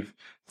believe,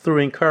 through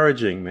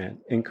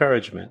encouragement.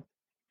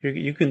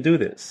 You can do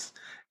this.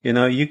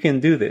 You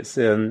can do this.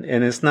 And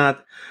it's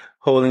not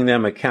holding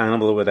them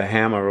accountable with a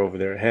hammer over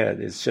their head.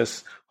 It's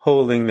just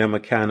holding them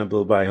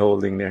accountable by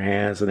holding their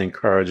hands and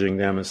encouraging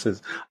them and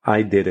says,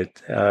 I did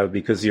it,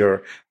 because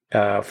you're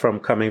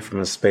coming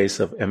from a space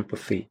of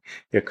empathy.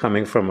 You're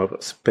coming from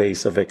a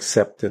space of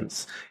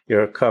acceptance.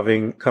 You're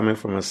coming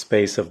from a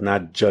space of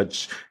not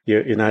judge.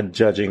 You're not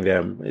judging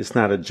them. It's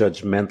not a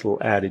judgmental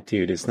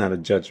attitude. It's not a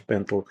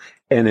judgmental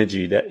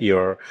energy that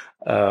you're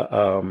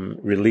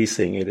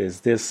releasing. It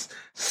is this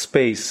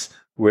space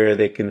where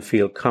they can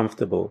feel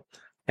comfortable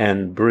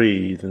and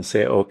breathe and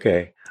say,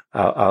 okay,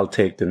 I'll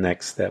take the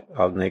next step.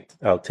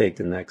 I'll take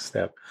the next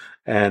step.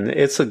 And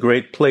it's a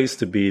great place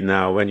to be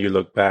now when you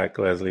look back,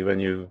 Leslie,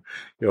 when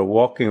you're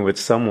walking with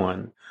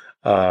someone,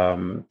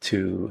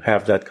 to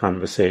have that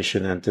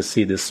conversation and to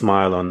see the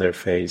smile on their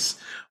face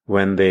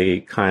when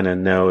they kind of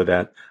know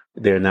that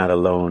they're not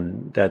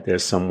alone, that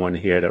there's someone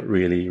here that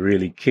really,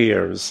 really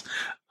cares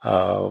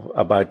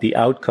about the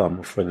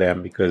outcome for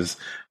them, because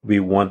we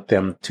want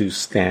them to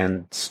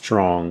stand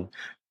strong,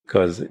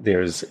 because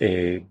there's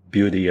a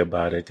beauty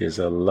about it. There's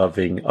a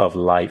loving of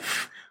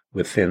life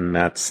within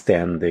that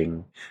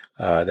standing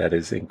that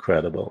is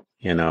incredible,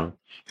 Well,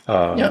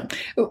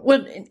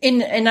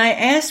 and I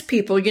ask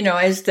people,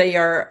 as they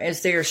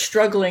are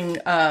struggling,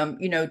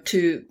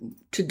 to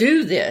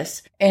do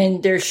this,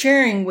 and they're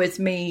sharing with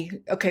me,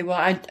 okay,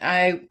 well,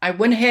 I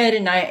went ahead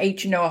and I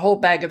ate, a whole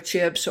bag of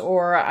chips,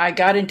 or I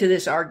got into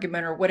this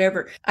argument or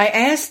whatever. I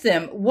ask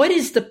them, what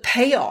is the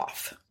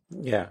payoff?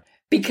 Yeah.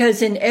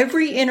 Because in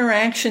every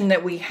interaction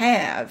that we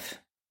have,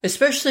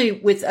 especially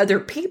with other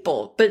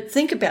people, but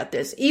think about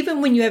this,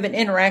 even when you have an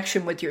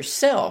interaction with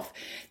yourself,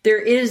 there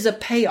is a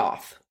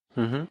payoff.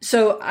 Mm-hmm.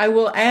 So I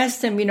will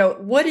ask them,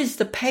 what is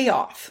the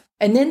payoff?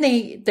 And then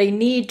they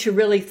need to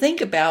really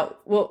think about,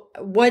 well,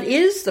 what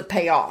is the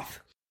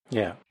payoff?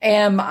 Yeah.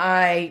 Am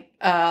I,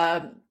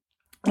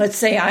 let's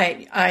say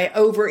I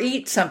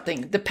overeat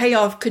something. The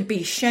payoff could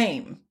be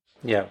shame.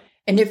 Yeah.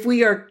 And if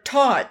we are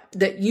taught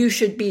that you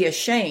should be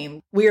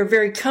ashamed, we are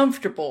very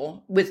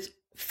comfortable with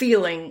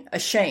feeling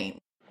ashamed.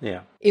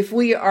 Yeah. If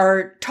we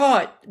are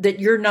taught that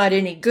you're not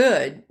any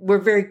good, we're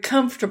very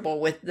comfortable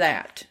with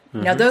that.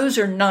 Now, those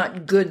are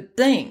not good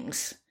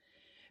things,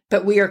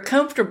 but we are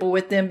comfortable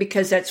with them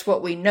because that's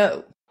what we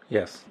know.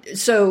 Yes.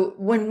 So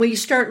when we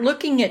start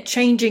looking at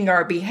changing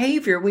our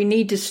behavior, we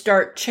need to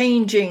start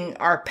changing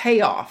our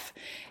payoff.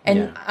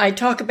 And I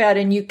talk about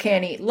in You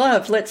Can't Eat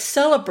Love, let's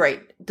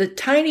celebrate the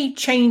tiny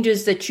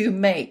changes that you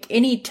make,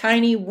 any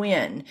tiny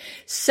win.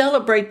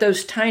 Celebrate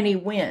those tiny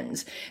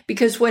wins,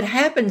 because what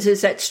happens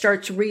is that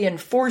starts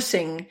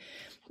reinforcing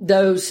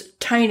those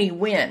tiny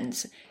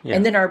wins.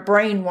 And then our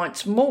brain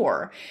wants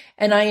more.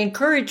 And I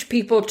encourage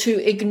people to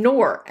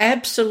ignore,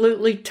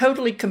 absolutely,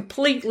 totally,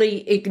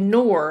 completely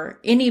ignore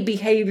any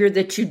behavior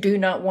that you do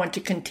not want to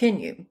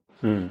continue.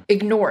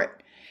 Ignore it.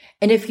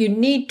 And if you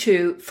need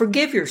to,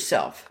 forgive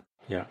yourself.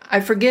 Yeah. I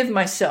forgive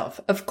myself.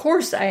 Of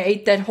course, I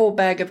ate that whole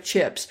bag of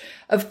chips.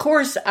 Of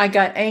course, I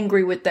got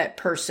angry with that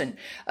person.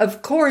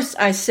 Of course,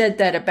 I said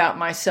that about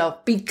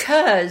myself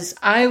because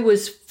I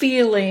was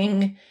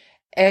feeling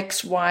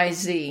X, Y,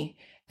 Z.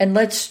 And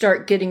let's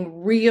start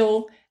getting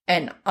real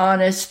and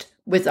honest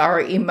with our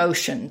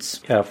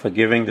emotions. Yeah,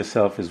 forgiving the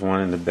self is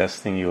one of the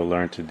best things you'll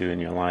learn to do in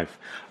your life.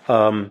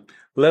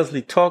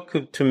 Leslie, talk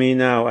to me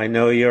now. I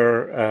know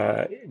you're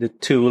the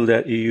tool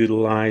that you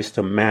utilize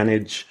to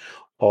manage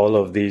all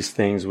of these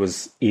things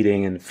was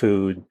eating and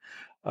food.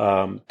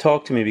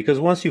 Talk to me, because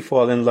once you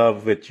fall in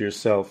love with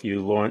yourself,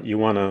 you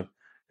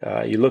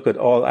look at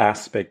all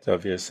aspects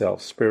of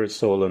yourself, spirit,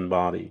 soul, and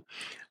body.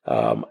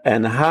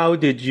 And how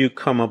did you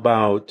come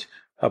about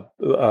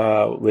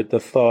with the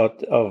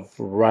thought of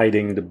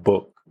writing the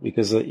book?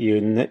 Because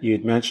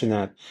you'd mentioned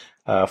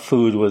that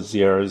food was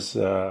yours.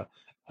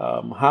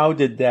 How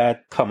did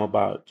that come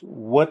about?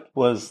 What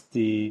was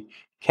the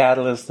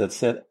catalyst that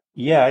said,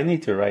 "Yeah, I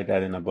need to write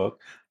that in a book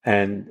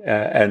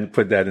and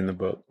put that in the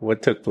book"?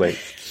 What took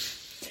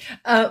place?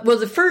 Well,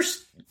 the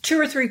first 2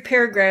 or 3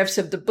 paragraphs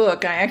of the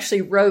book I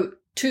actually wrote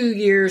 2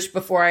 years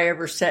before I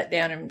ever sat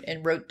down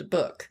and wrote the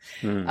book.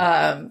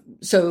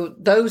 So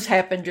those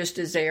happened just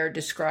as they are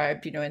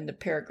described, in the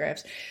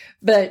paragraphs.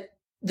 But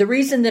the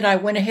reason that I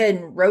went ahead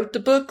and wrote the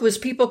book was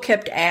people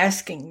kept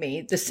asking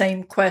me the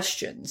same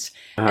questions,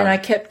 and I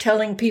kept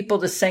telling people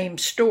the same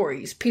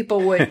stories.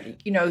 People would,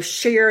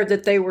 share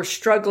that they were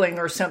struggling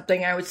or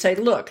something. I would say,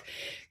 look,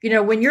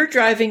 when you're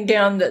driving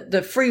down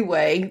the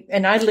freeway,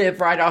 and I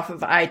live right off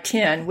of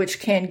I-10,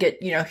 which can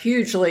get,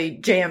 hugely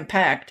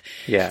jam-packed.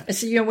 Yeah.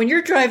 So, when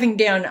you're driving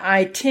down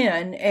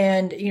I-10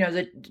 and,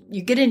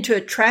 you get into a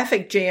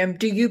traffic jam,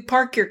 do you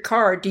park your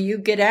car? Do you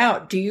get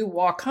out? Do you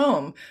walk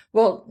home?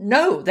 Well,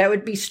 no, that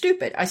would be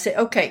stupid. I say,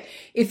 okay,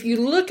 if you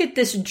look at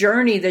this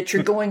journey that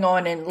you're going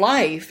on in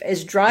life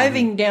as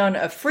driving down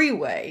a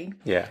freeway,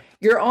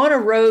 you're on a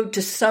road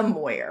to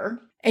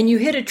somewhere, and you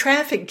hit a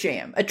traffic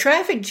jam. A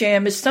traffic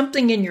jam is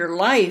something in your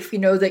life,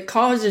 that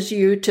causes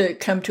you to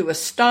come to a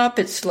stop.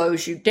 It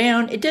slows you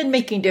down. It doesn't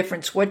make any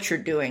difference what you're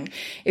doing.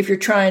 If you're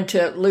trying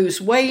to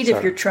lose weight,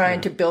 if you're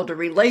trying to build a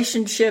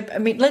relationship,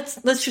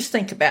 let's just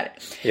think about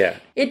it. Yeah.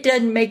 It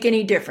doesn't make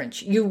any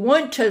difference. You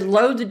want to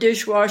load the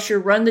dishwasher,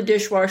 run the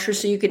dishwasher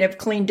so you can have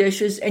clean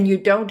dishes, and you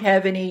don't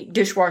have any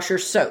dishwasher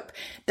soap.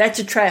 That's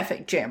a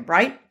traffic jam,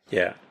 right?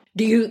 Yeah.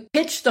 Do you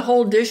pitch the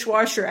whole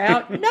dishwasher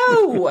out?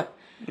 No.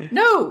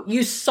 No,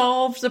 you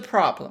solve the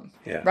problem,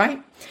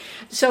 right?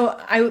 So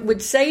I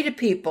would say to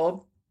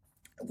people,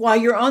 while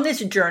you're on this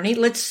journey,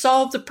 let's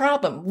solve the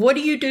problem. What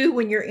do you do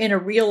when you're in a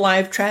real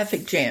live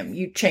traffic jam?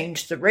 You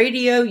change the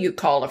radio, you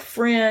call a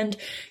friend,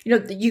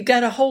 you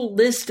got a whole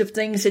list of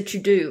things that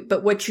you do.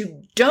 But what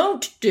you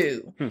don't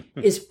do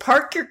is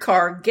park your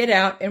car, get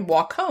out, and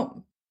walk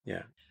home.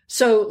 Yeah.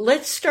 So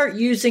let's start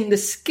using the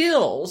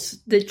skills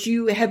that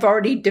you have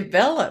already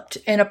developed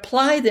and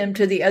apply them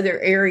to the other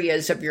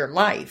areas of your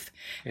life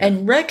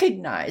and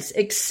recognize,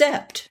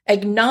 accept,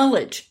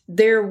 acknowledge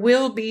there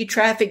will be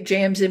traffic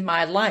jams in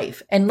my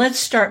life. And let's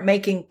start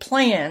making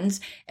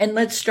plans and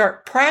let's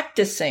start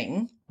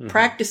practicing,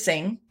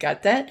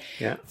 got that?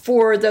 Yeah.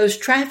 For those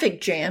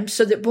traffic jams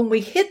so that when we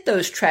hit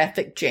those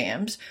traffic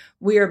jams,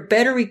 we are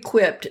better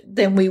equipped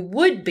than we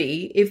would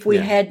be if we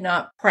had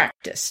not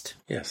practiced.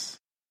 Yes.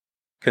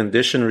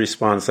 Conditioned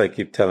response, I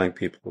keep telling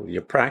people,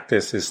 your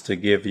practice is to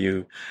give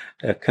you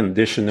a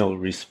conditional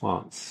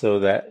response so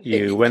that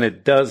when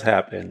it does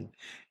happen,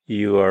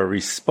 you are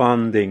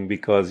responding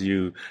because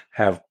you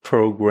have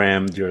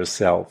programmed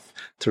yourself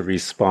to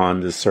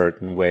respond a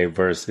certain way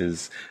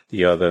versus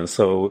the other. And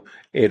so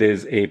it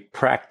is a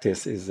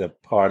practice, is a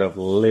part of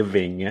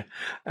living.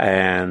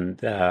 And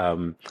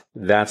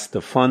that's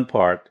the fun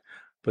part.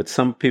 But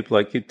some people,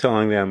 I keep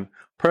telling them,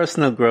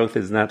 personal growth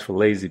is not for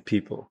lazy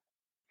people.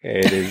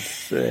 It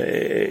is,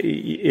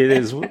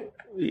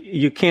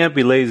 you can't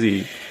be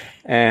lazy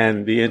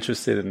and be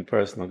interested in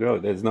personal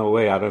growth. There's no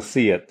way. I don't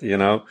see it.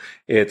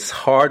 It's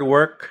hard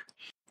work.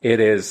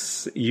 It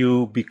is,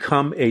 you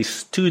become a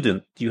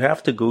student. You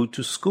have to go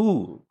to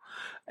school.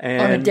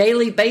 And on a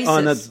daily basis.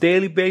 On a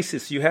daily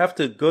basis, you have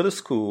to go to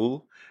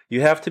school.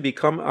 you have to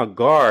become a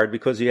guard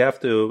because you have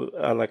to,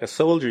 like a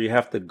soldier, you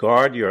have to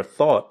guard your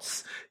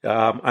thoughts.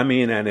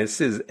 And this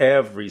is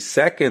every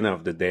second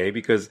of the day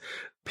because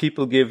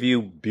people give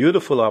you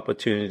beautiful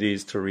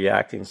opportunities to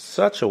react in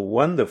such a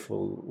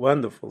wonderful,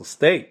 wonderful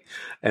state.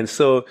 And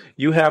so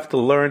you have to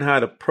learn how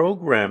to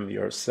program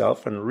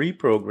yourself and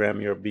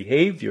reprogram your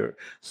behavior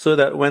so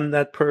that when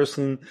that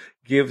person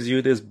gives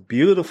you this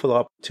beautiful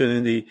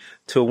opportunity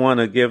to want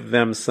to give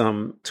them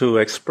to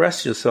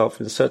express yourself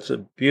in such a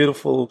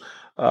beautiful,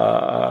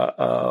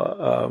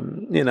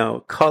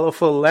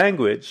 colorful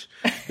language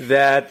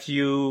that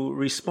you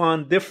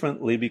respond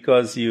differently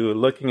because you're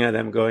looking at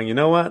them going, you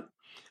know what?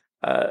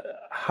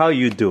 How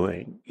you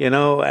doing?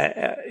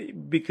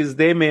 Because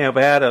they may have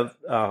had a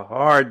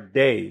hard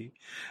day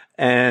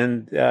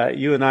and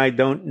you and I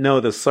don't know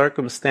the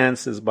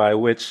circumstances by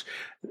which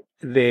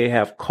they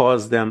have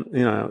caused them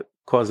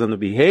to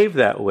behave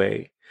that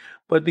way.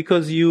 But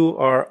because you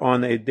are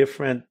on a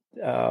different,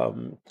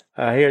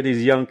 I hear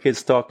these young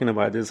kids talking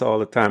about this all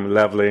the time,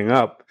 leveling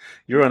up.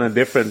 You're on a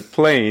different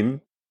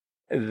plane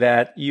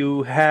that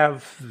you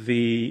have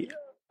the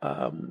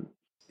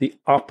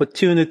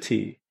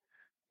opportunity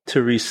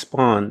to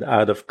respond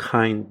out of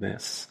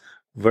kindness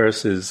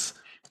versus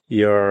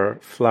your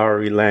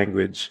flowery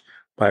language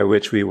by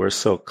which we were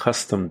so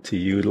accustomed to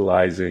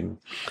utilizing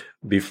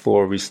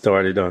before we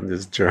started on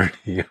this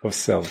journey of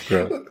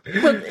self-growth.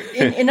 Well,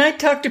 and I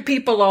talk to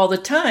people all the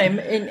time,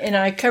 and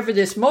I cover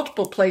this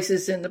multiple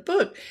places in the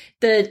book,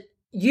 that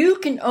you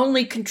can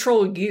only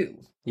control you.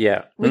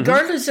 Yeah.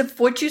 Regardless of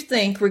what you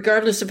think,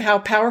 regardless of how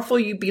powerful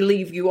you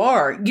believe you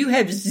are, you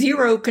have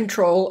zero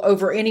control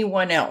over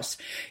anyone else.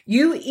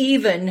 You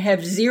even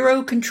have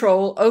zero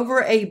control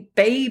over a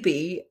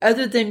baby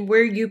other than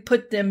where you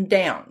put them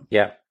down.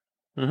 Yeah.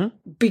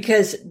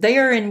 Because they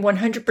are in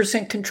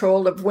 100%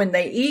 control of when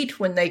they eat,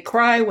 when they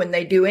cry, when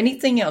they do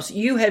anything else.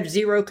 You have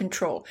zero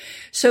control.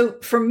 So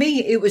for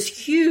me, it was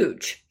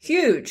huge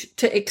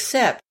to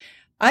accept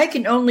I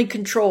can only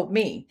control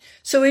me.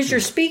 So as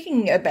you're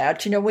speaking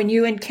about, when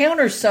you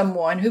encounter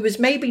someone who is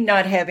maybe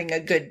not having a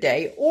good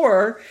day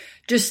or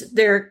just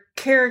their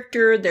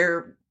character,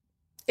 their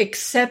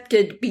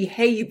accepted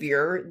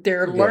behavior,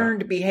 their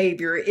learned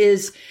behavior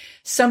is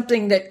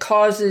something that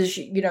causes,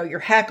 your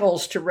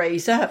hackles to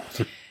raise up.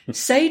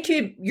 Say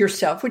to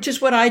yourself, which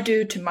is what I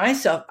do to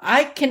myself,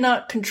 I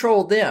cannot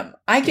control them.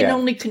 I can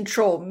only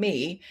control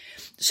me.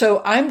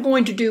 So I'm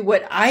going to do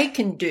what I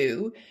can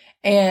do.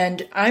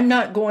 And I'm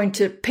not going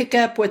to pick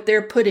up what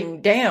they're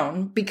putting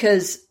down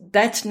because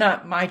that's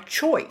not my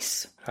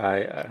choice.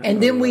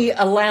 And then we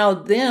allow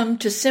them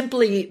to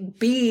simply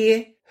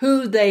be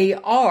who they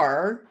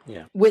are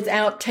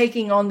without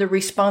taking on the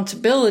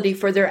responsibility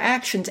for their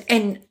actions.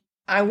 And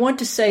I want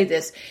to say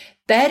this,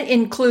 that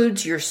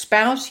includes your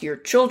spouse, your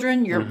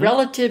children, your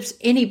relatives,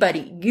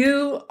 anybody.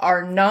 You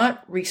are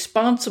not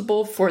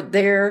responsible for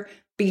their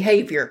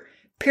behavior,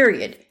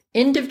 period.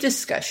 End of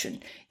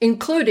discussion,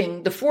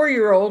 including the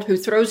 4-year-old who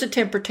throws a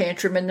temper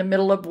tantrum in the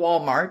middle of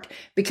Walmart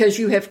because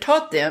you have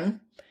taught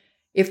them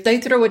if they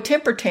throw a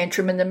temper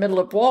tantrum in the middle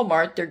of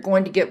Walmart, they're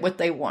going to get what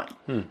they want.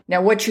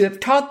 Now, what you have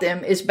taught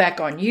them is back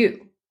on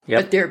you,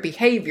 but their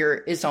behavior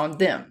is on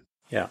them.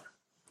 Yeah.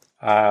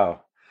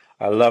 Wow.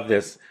 I love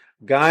this.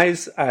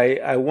 Guys,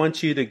 I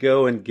want you to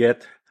go and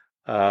get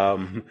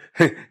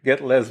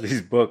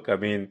Leslie's book. I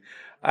mean,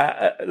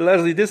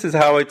 Leslie, this is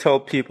how I tell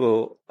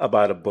people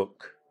about a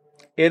book.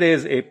 It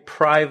is a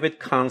private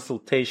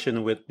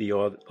consultation with the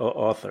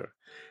author.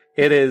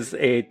 It is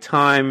a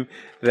time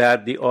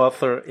that the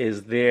author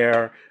is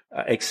there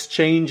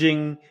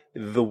exchanging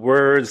the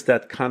words,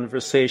 that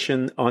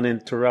conversation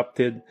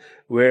uninterrupted,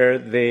 where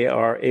they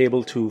are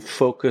able to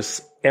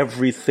focus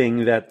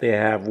everything that they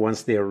have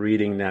once they are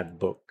reading that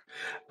book.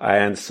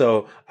 And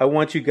so I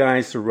want you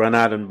guys to run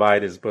out and buy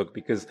this book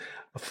because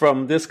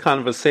from this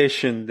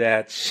conversation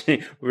that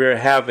we're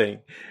having,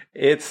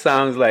 it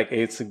sounds like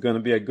it's going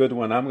to be a good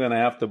one. I'm going to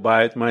have to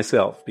buy it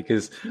myself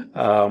because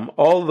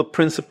all the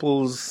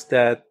principles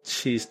that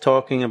she's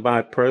talking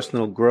about,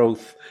 personal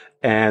growth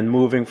and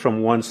moving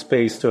from one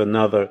space to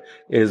another,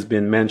 has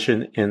been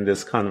mentioned in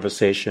this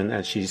conversation.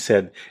 And she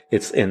said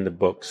it's in the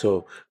book.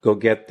 So go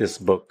get this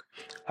book.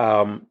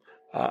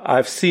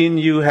 I've seen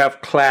you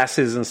have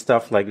classes and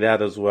stuff like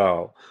that as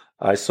well.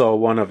 I saw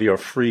one of your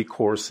free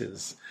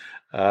courses.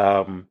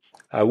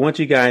 I want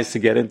you guys to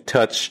get in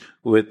touch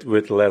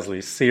with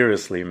Leslie,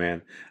 seriously,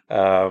 man,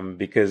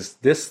 because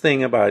this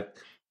thing about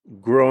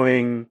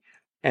growing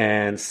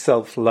and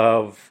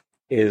self-love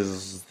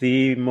is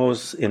the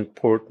most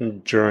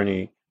important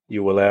journey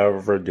you will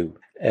ever do.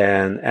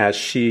 And as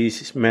she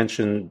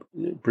mentioned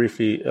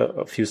briefly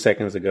a few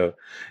seconds ago,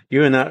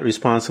 you are not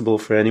responsible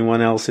for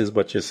anyone else's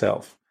but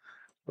yourself.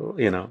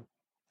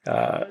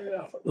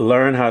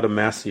 Learn how to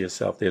master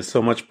yourself. There's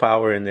so much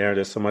power in there.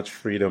 There's so much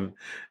freedom.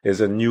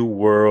 There's a new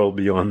world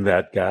beyond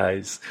that,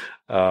 guys.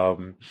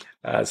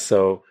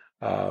 So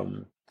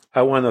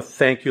I want to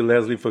thank you,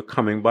 Leslie, for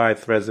coming by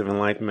Threads of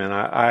Enlightenment.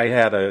 I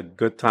had a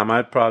good time.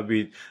 I'd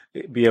probably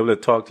be able to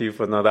talk to you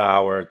for another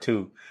hour or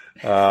two.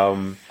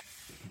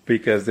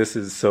 because this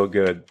is so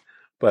good.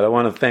 But I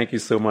want to thank you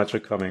so much for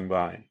coming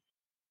by.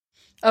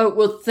 Oh,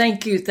 well,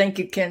 thank you. Thank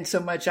you, Ken, so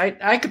much.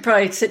 I could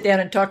probably sit down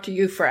and talk to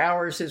you for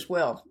hours as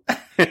well.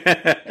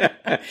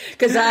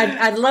 Because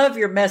I love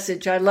your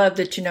message. I love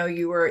that,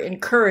 you were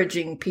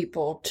encouraging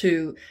people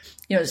to,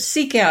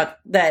 seek out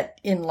that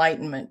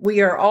enlightenment.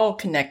 We are all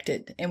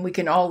connected and we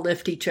can all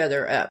lift each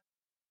other up.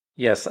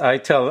 Yes, I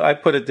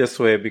put it this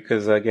way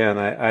because, again,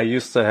 I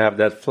used to have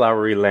that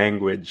flowery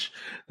language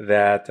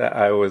that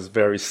I was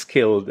very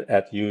skilled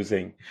at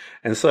using.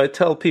 And so I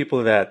tell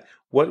people that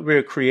what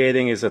we're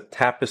creating is a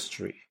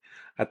tapestry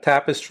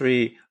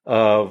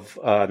of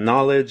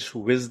knowledge,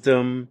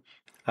 wisdom,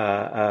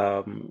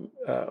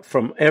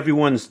 from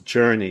everyone's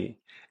journey.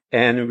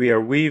 And we are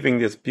weaving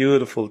this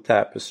beautiful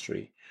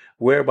tapestry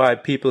whereby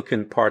people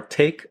can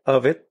partake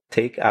of it,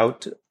 take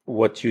out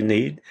what you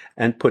need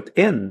and put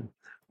in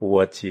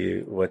what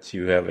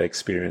you have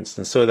experienced.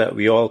 And so that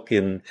we all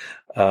can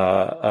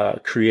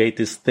create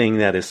this thing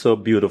that is so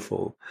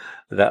beautiful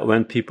that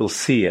when people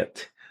see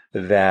it,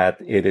 that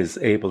it is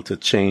able to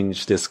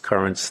change this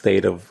current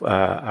state of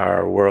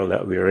our world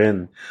that we're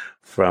in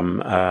from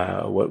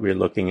what we're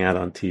looking at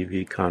on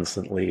TV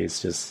constantly.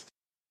 It's just,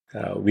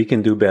 we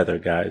can do better,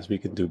 guys. We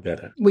can do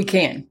better. We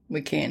can.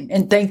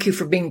 And thank you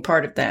for being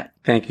part of that.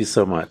 Thank you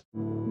so much.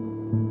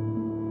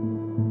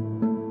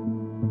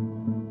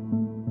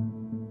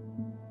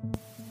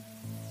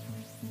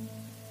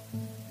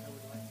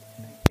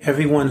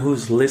 Everyone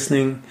who's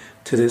listening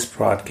to this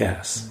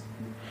broadcast.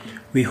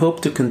 We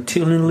hope to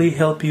continually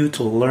help you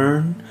to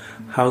learn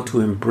how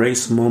to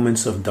embrace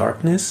moments of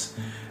darkness,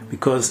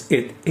 because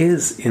it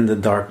is in the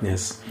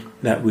darkness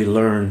that we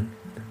learn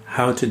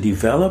how to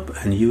develop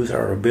and use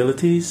our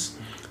abilities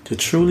to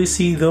truly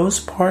see those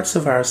parts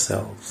of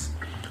ourselves,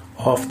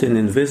 often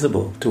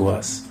invisible to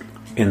us,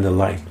 in the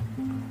light.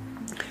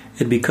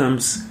 It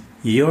becomes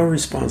your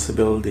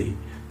responsibility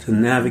to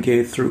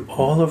navigate through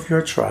all of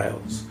your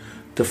trials,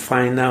 to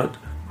find out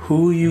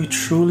who you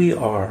truly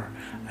are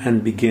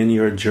and begin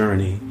your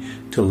journey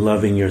to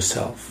loving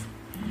yourself,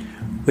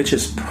 which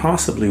is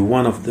possibly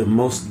one of the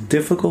most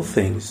difficult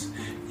things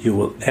you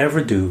will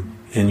ever do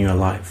in your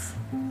life.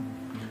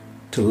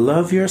 To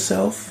love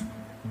yourself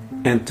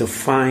and to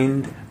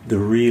find the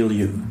real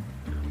you.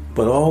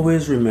 But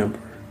always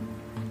remember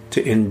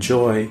to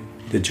enjoy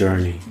the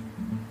journey.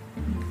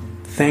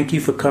 Thank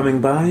you for coming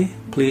by.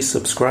 Please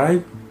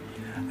subscribe.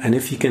 And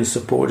if you can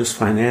support us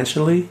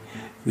financially,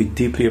 we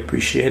deeply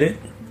appreciate it.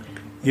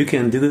 You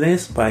can do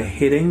this by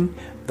hitting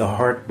the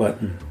heart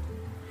button.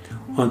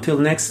 Until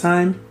next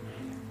time,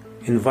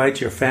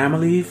 invite your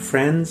family,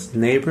 friends,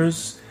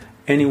 neighbors,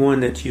 anyone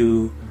that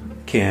you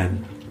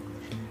can.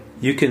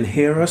 You can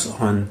hear us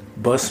on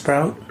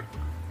Buzzsprout,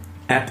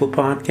 Apple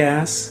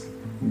Podcasts,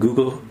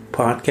 Google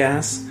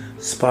Podcasts,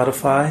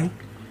 Spotify,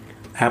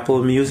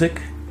 Apple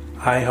Music,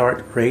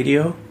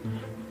 iHeartRadio,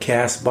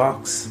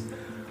 Castbox,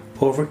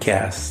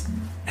 Overcast,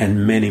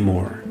 and many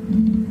more.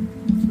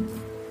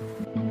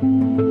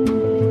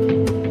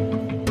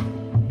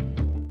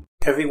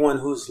 Everyone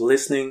who's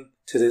listening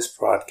to this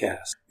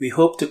broadcast, we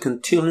hope to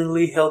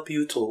continually help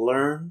you to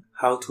learn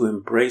how to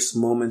embrace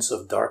moments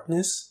of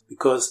darkness,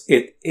 because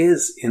it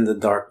is in the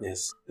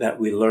darkness that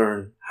we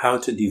learn how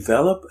to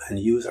develop and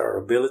use our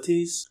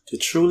abilities to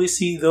truly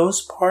see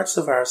those parts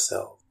of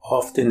ourselves,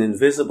 often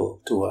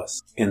invisible to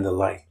us, in the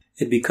light.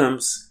 It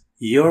becomes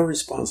your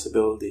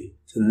responsibility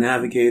to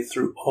navigate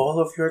through all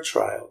of your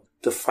trials,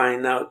 to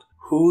find out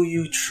who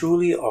you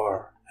truly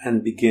are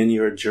and begin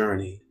your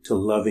journey to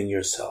loving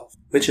yourself,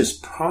 which is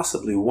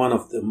possibly one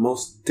of the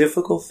most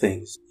difficult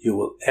things you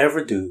will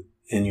ever do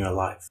in your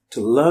life.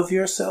 To love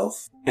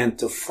yourself and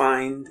to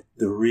find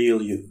the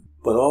real you.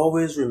 But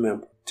always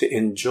remember to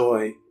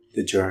enjoy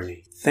the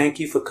journey. Thank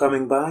you for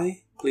coming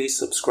by. Please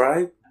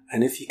subscribe.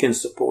 And if you can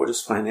support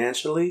us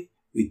financially,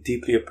 we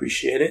deeply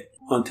appreciate it.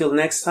 Until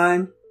next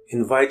time,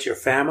 invite your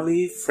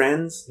family,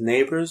 friends,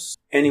 neighbors,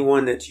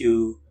 anyone that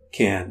you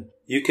can.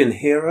 You can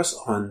hear us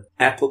on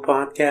Apple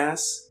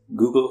Podcasts,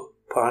 Google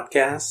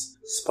Podcasts,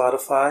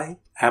 Spotify,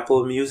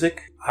 Apple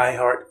Music,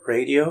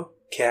 iHeartRadio,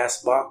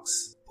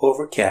 Castbox,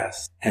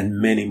 Overcast, and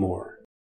many more.